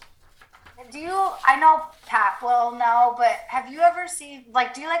much... I know Pat will know, but have you ever seen,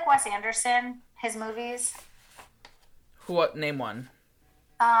 like, do you like Wes Anderson, his movies? What? Name one.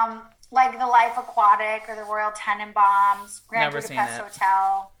 Like The Life Aquatic or The Royal Tenenbaums, Grand Never seen Budapest it.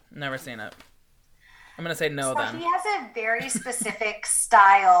 Hotel. Never seen it. I'm going to say no So then. he has a very specific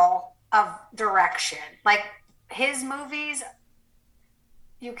style of direction. Like, his movies,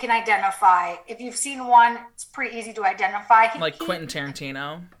 you can identify. If you've seen one, it's pretty easy to identify. Like Quentin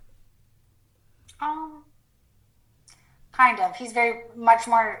Tarantino? Kind of. He's very much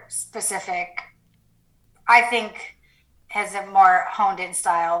more specific. I think has a more honed in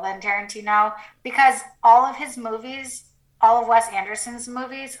style than Tarantino, because all of his movies, all of Wes Anderson's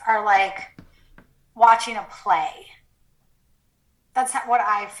movies are like watching a play. That's what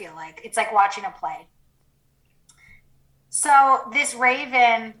I feel like. It's like watching a play. So this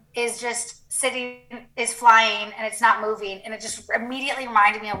raven is just is flying, and it's not moving. And it just immediately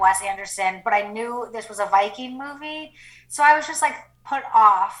reminded me of Wes Anderson, but I knew this was a Viking movie. So I was just like put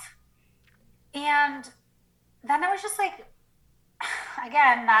off. And then I was just like,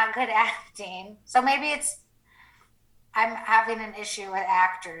 again, not good acting. So maybe I'm having an issue with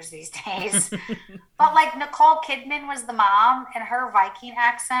actors these days. But like Nicole Kidman was the mom, and her Viking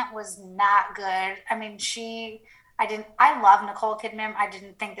accent was not good. I mean, I love Nicole Kidman. I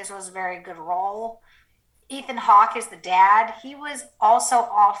didn't think this was a very good role. Ethan Hawke is the dad. He was also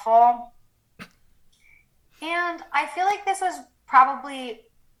awful. And I feel like this was probably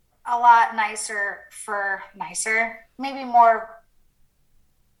a lot maybe more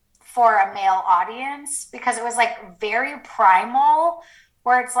for a male audience, because it was like very primal,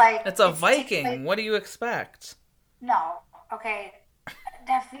 where it's like... It's a Viking. What do you expect? No. Okay.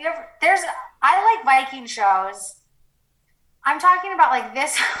 I like Viking shows. I'm talking about like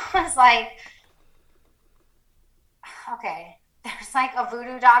this was like... Okay. There's like a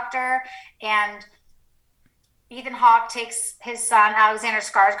voodoo doctor, and Ethan Hawke takes his son Alexander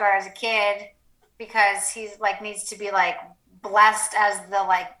Skarsgård as a kid because he's like needs to be like blessed as the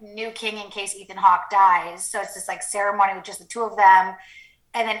like new king in case Ethan Hawke dies. So it's this like ceremony with just the two of them,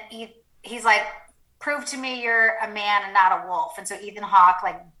 and then he's like, "Prove to me you're a man and not a wolf." And so Ethan Hawke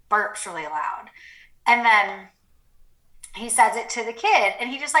like burps really loud, and then he says it to the kid, and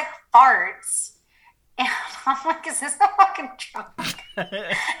he just like farts. And I'm like, is this a fucking joke?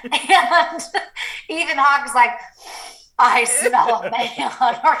 And Ethan Hawke is like, I smell a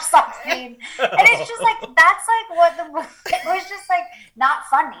man or something. And it's just like, that's like what the movie, it was just like not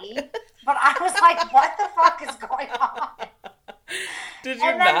funny, but I was like, what the fuck is going on? Did you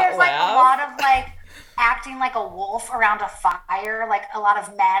And then not there's like a laugh? lot of like acting like a wolf around a fire, like a lot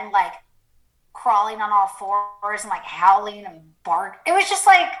of men like crawling on all fours and like howling and bark. It was just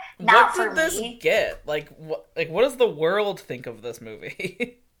like not What for did this me. get? Like what does the world think of this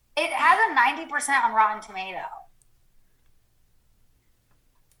movie? It has a 90% on Rotten Tomato.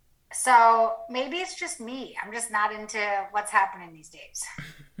 So maybe it's just me. I'm just not into what's happening these days.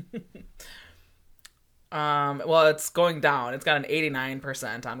 Well, it's going down. It's got an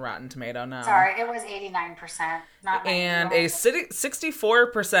 89% on Rotten Tomato now. Sorry, it was 89%, not 90%. And a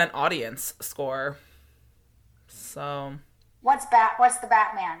 64% audience score. So, What's the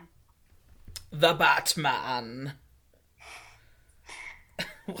Batman? The Batman.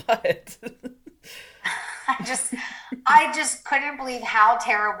 What? I just couldn't believe how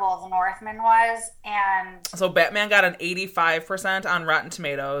terrible The Northman was, and So Batman got an 85% on Rotten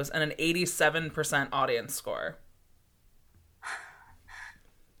Tomatoes and an 87% audience score.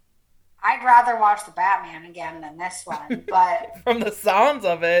 I'd rather watch The Batman again than this one, but From the sounds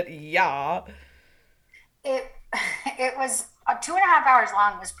of it, yeah. it was 2.5 hours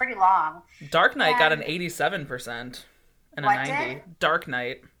long. It was pretty long. Dark Knight got an And- 87% and a What 90. did? Dark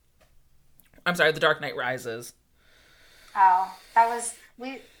Knight. I'm sorry, The Dark Knight Rises. Oh, that was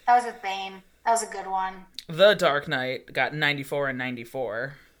with Bane. That was a good one. The Dark Knight got 94 and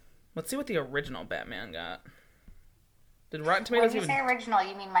 94. Let's see what the original Batman got. Did Rotten When Tomatoes you even... say original,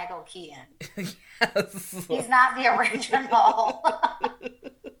 you mean Michael Keaton. Yes. He's not the original.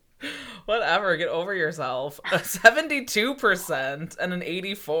 Whatever, get over yourself. A 72% and an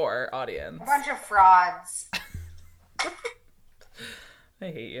 84 audience. A bunch of frauds. I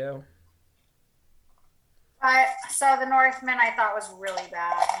hate you. But so The Northman I thought was really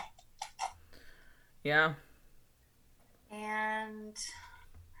bad. Yeah. And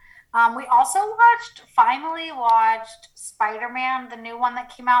we also finally watched Spider-Man, the new one that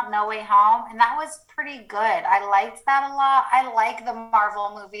came out, No Way Home, and that was pretty good. I liked that a lot. I like the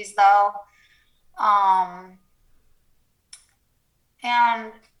Marvel movies though.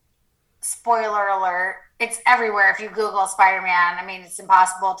 And spoiler alert, it's everywhere if you Google Spider-Man. I mean, it's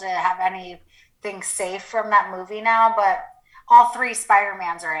impossible to have anything safe from that movie now, but all three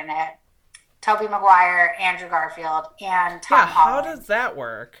Spider-Mans are in it. Tobey Maguire, Andrew Garfield, and Tom Yeah, how Holland. does that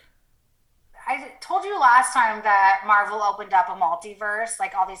work? I told you last time that Marvel opened up a multiverse,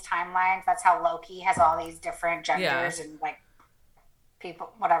 like all these timelines. That's how Loki has all these different genders and like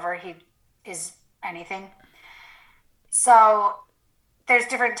people, whatever he is, anything. So there's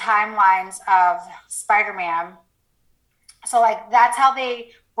different timelines of Spider-Man. So like that's how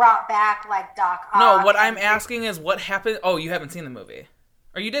they brought back like Doc Ock. No, what I'm and- asking is what happened... Oh, you haven't seen the movie.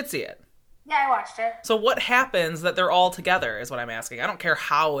 Or you did see it. Yeah, I watched it. So what happens that they're all together is what I'm asking. I don't care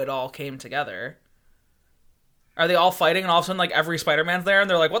how it all came together. Are they all fighting and all of a sudden like every Spider-Man's there and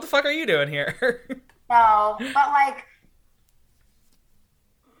they're like, what the fuck are you doing here? No, but like,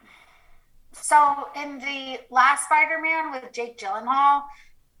 so in the last Spider-Man with Jake Gyllenhaal,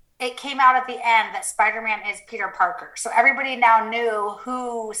 it came out at the end that Spider-Man is Peter Parker. So everybody now knew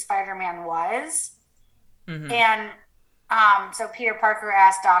who Spider-Man was. Mhm. And so Peter Parker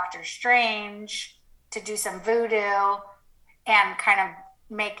asked Doctor Strange to do some voodoo and kind of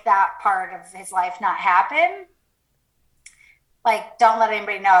make that part of his life not happen. Like, don't let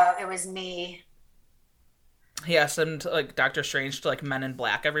anybody know it was me. He asked him to, like, Doctor Strange to, like, Men in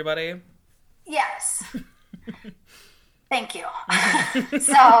Black everybody. Yes. Thank you.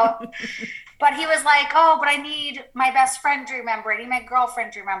 So, but he was like, oh, but I need my best friend to remember. I need my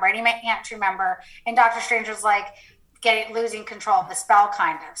girlfriend to remember. I need my aunt to remember. And Doctor Strange was like, losing control of the spell,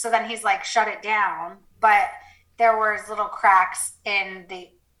 kind of. So then he's like, shut it down. But there was little cracks in the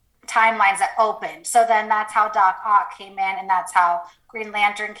timelines that opened. So then that's how Doc Ock came in, and that's how Green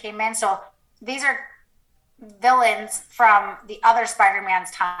Lantern came in. So these are villains from the other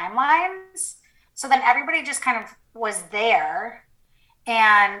Spider-Man's timelines. So then everybody just kind of was there.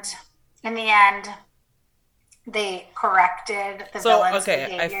 And in the end, they corrected the So, villains' okay,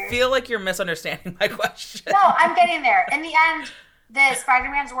 behaviors. I feel like you're misunderstanding my question. No, I'm getting there. In the end, the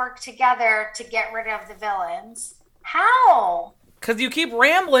Spider-Mans work together to get rid of the villains. How? Because you keep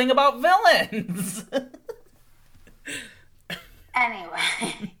rambling about villains.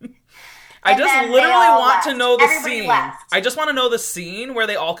 Anyway. I And just then they literally all want to left. know the Everybody scene. left. I just want to know the scene where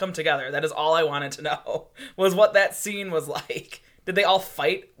they all come together. That is all I wanted to know, was what that scene was like. Did they all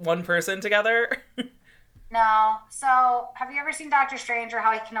fight one person together? No. So, have you ever seen Doctor Strange, or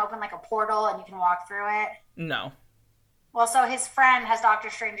how he can open like a portal and you can walk through it? No. Well, so his friend has Doctor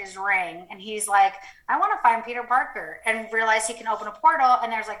Strange's ring, and he's like, I want to find Peter Parker, and realize he can open a portal,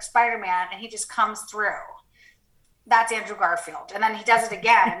 and there's like Spider-Man, and he just comes through. That's Andrew Garfield. And then he does it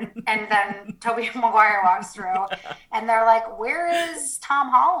again, and then Tobey Maguire walks through, and they're like, where is Tom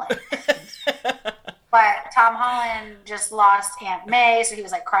Holland? But Tom Holland just lost Aunt May, so he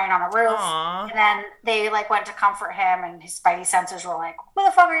was like crying on a roof. Aww. And then they like went to comfort him, and his spidey senses were like, who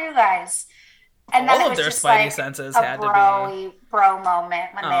the fuck are you guys? And then All it of was their just spidey like senses a had to be. bro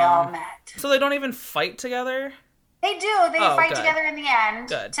moment when they all met. So they don't even fight together? They do. They fight good. together in the end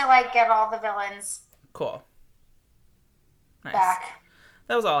Good. to like get all the villains Cool. Nice. back.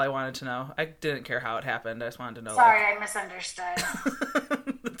 That was all I wanted to know. I didn't care how it happened. I just wanted to know. Sorry, I misunderstood.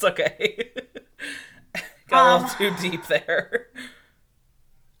 It's okay. Got a little too deep there.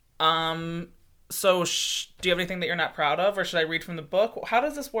 So, do you have anything that you're not proud of, or should I read from the book? How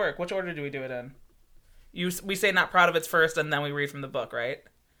does this work? Which order do we do it in? We say not proud of it's first, and then we read from the book, right?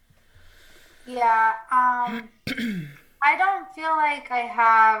 Yeah. I don't feel like I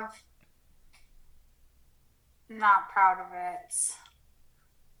have not proud of it.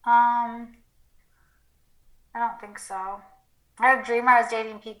 I don't think so. I had a dream I was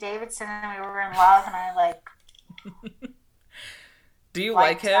dating Pete Davidson and we were in love, and I like. Do you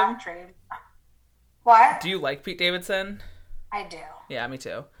like him? that dream. What? Do you like Pete Davidson? I do. Yeah, me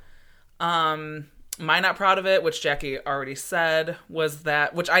too. My not proud of it, which Jackie already said, was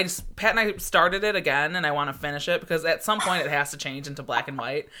that, Pat and I started it again, and I want to finish it, because at some point it has to change into black and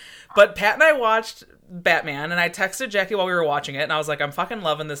white. But Pat and I watched Batman, and I texted Jackie while we were watching it, and I was like, I'm fucking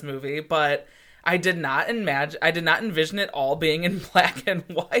loving this movie, but I did not envision it all being in black and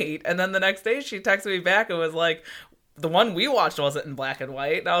white. And then the next day she texted me back and was like, the one we watched wasn't in black and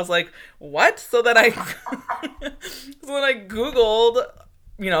white. And I was like, what? So then I Googled,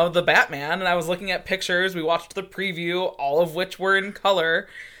 the Batman, and I was looking at pictures. We watched the preview, all of which were in color.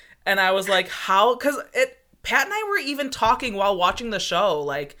 And I was like, how? Because Pat and I were even talking while watching the show,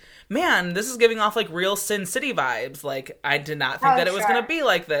 like, man, this is giving off like real Sin City vibes. Like, I did not think that it was going to be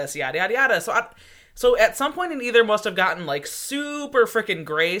like this, yada, yada, yada. So at some point it either must have gotten like super freaking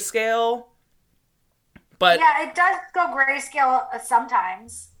grayscale. But yeah, it does go grayscale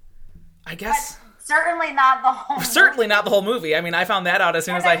sometimes. I guess. But certainly not the whole movie. Certainly not the whole movie. I mean, I found that out as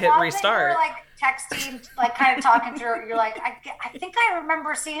soon as I hit restart. You were like texting, like kind of talking through it. You're like, I think I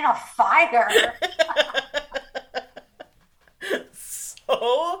remember seeing a fire.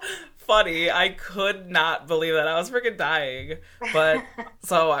 So funny. I could not believe that. I was freaking dying. But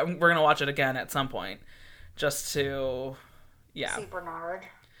so we're going to watch it again at some point. Just to, yeah. See Bernard.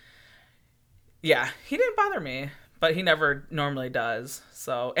 Yeah, he didn't bother me, but he never normally does.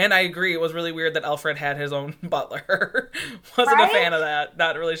 So, and I agree, it was really weird that Alfred had his own butler. Wasn't a fan of that.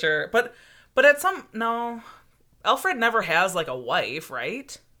 Not really sure. But no, Alfred never has like a wife,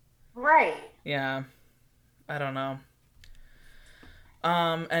 right? Right. Yeah. I don't know.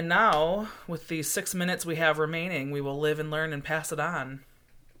 And now, with the 6 minutes we have remaining, we will live and learn and pass it on.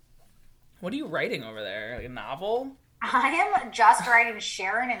 What are you writing over there? Like a novel? I am just writing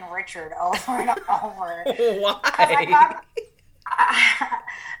Sharon and Richard over and over. Why?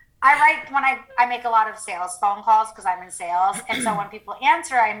 I write when I make a lot of sales phone calls because I'm in sales. And so when people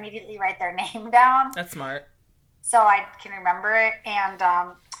answer, I immediately write their name down. That's smart. So I can remember it. And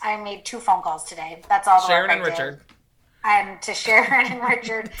I made 2 phone calls today. That's all the Sharon work and I did. Richard. And to Sharon and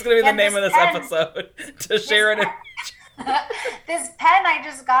Richard. It's going to be the name of this episode. To Sharon and This pen I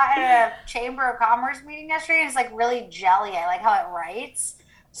just got at a Chamber of Commerce meeting yesterday. It's like really jelly. I like how it writes.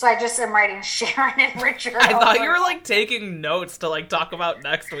 So I just am writing Sharon and Richard. I thought you were like taking notes to like talk about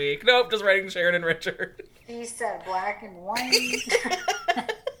next week. Nope, just writing Sharon and Richard. He said black and white.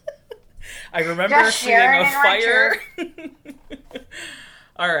 I remember just seeing Sharon a and fire.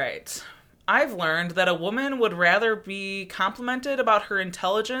 All right. I've learned that a woman would rather be complimented about her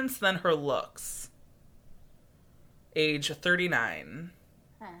intelligence than her looks. Age 39.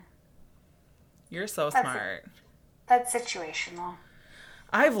 You're so smart. That's situational.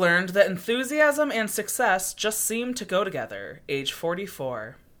 I've learned that enthusiasm and success just seem to go together. Age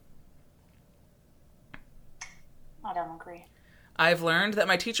 44. I don't agree. I've learned that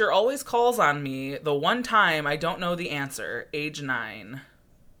my teacher always calls on me the one time I don't know the answer. Age 9.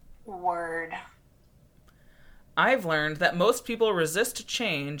 Word. I've learned that most people resist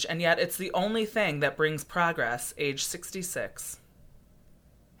change, and yet it's the only thing that brings progress. Age 66.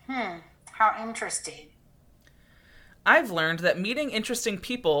 How interesting. I've learned that meeting interesting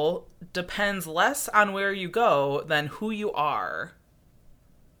people depends less on where you go than who you are.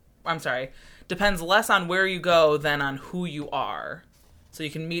 I'm sorry. Depends less on where you go than on who you are. So you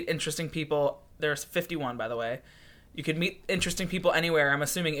can meet interesting people. There's 51, by the way. You could meet interesting people anywhere. I'm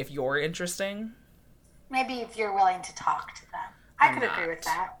assuming if you're interesting. Maybe if you're willing to talk to them. I I'm could agree not. with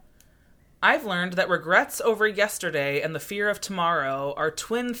that. I've learned that regrets over yesterday and the fear of tomorrow are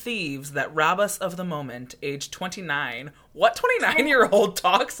twin thieves that rob us of the moment, age 29. What 29-year-old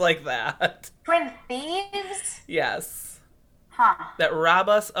talks like that? Twin thieves? Yes. Huh. That rob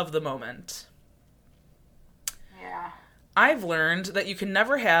us of the moment. Yeah. I've learned that you can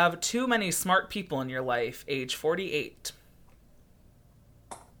never have too many smart people in your life, age 48.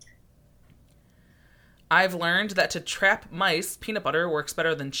 I've learned that to trap mice, peanut butter works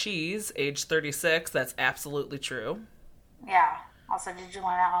better than cheese, age 36. That's absolutely true. Yeah. Also, did you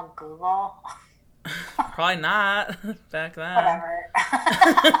learn that on Google? Probably not back then. Whatever.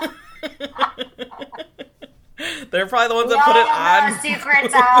 They're probably the ones We that put all it know on.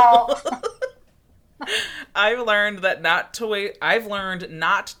 secrets out. I've learned not to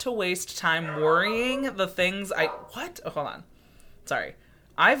waste time worrying the things what? Oh, hold on. Sorry.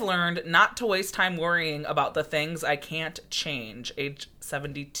 I've learned not to waste time worrying about the things I can't change. Age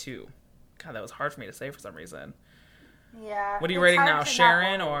 72. God, that was hard for me to say for some reason. Yeah. What are you it's rating hard now, to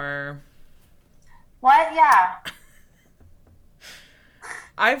Sharon not- or? What? Yeah.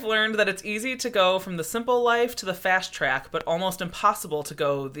 I've learned that it's easy to go from the simple life to the fast track, but almost impossible to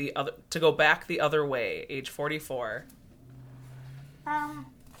go back the other way. Age 44. I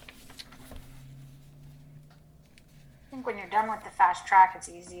think when you're done with the fast track, it's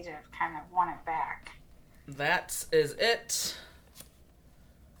easy to kind of want it back. That is it.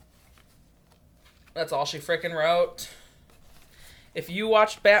 That's all she frickin' wrote. If you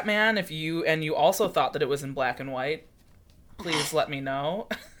watched Batman, and you also thought that it was in black and white, please let me know.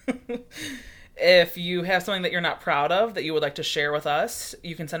 If you have something that you're not proud of that you would like to share with us,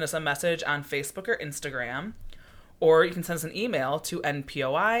 you can send us a message on Facebook or Instagram, or you can send us an email to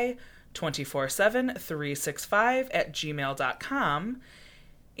npoi247-365@gmail.com.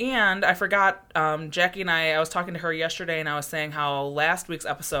 And I forgot, Jackie and I was talking to her yesterday, and I was saying how last week's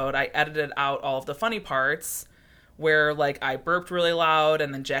episode I edited out all of the funny parts where, like, I burped really loud,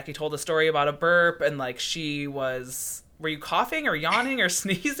 and then Jackie told a story about a burp, and, like, were you coughing or yawning or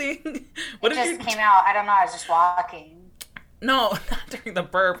sneezing? What It did just came out. I don't know. I was just walking. No, not during the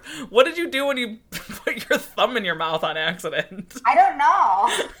burp. What did you do when you put your thumb in your mouth on accident? I don't know.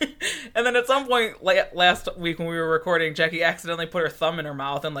 And then at some point last week when we were recording, Jackie accidentally put her thumb in her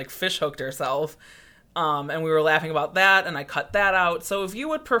mouth and, like, fish hooked herself. And we were laughing about that, and I cut that out. So if you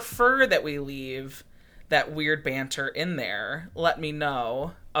would prefer that we leave that weird banter in there, let me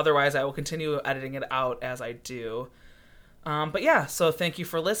know. Otherwise, I will continue editing it out as I do. But yeah, so thank you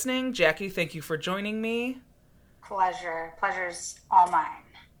for listening. Jackie, thank you for joining me. Pleasure. Pleasure's all mine.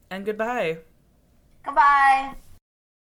 And goodbye. Goodbye.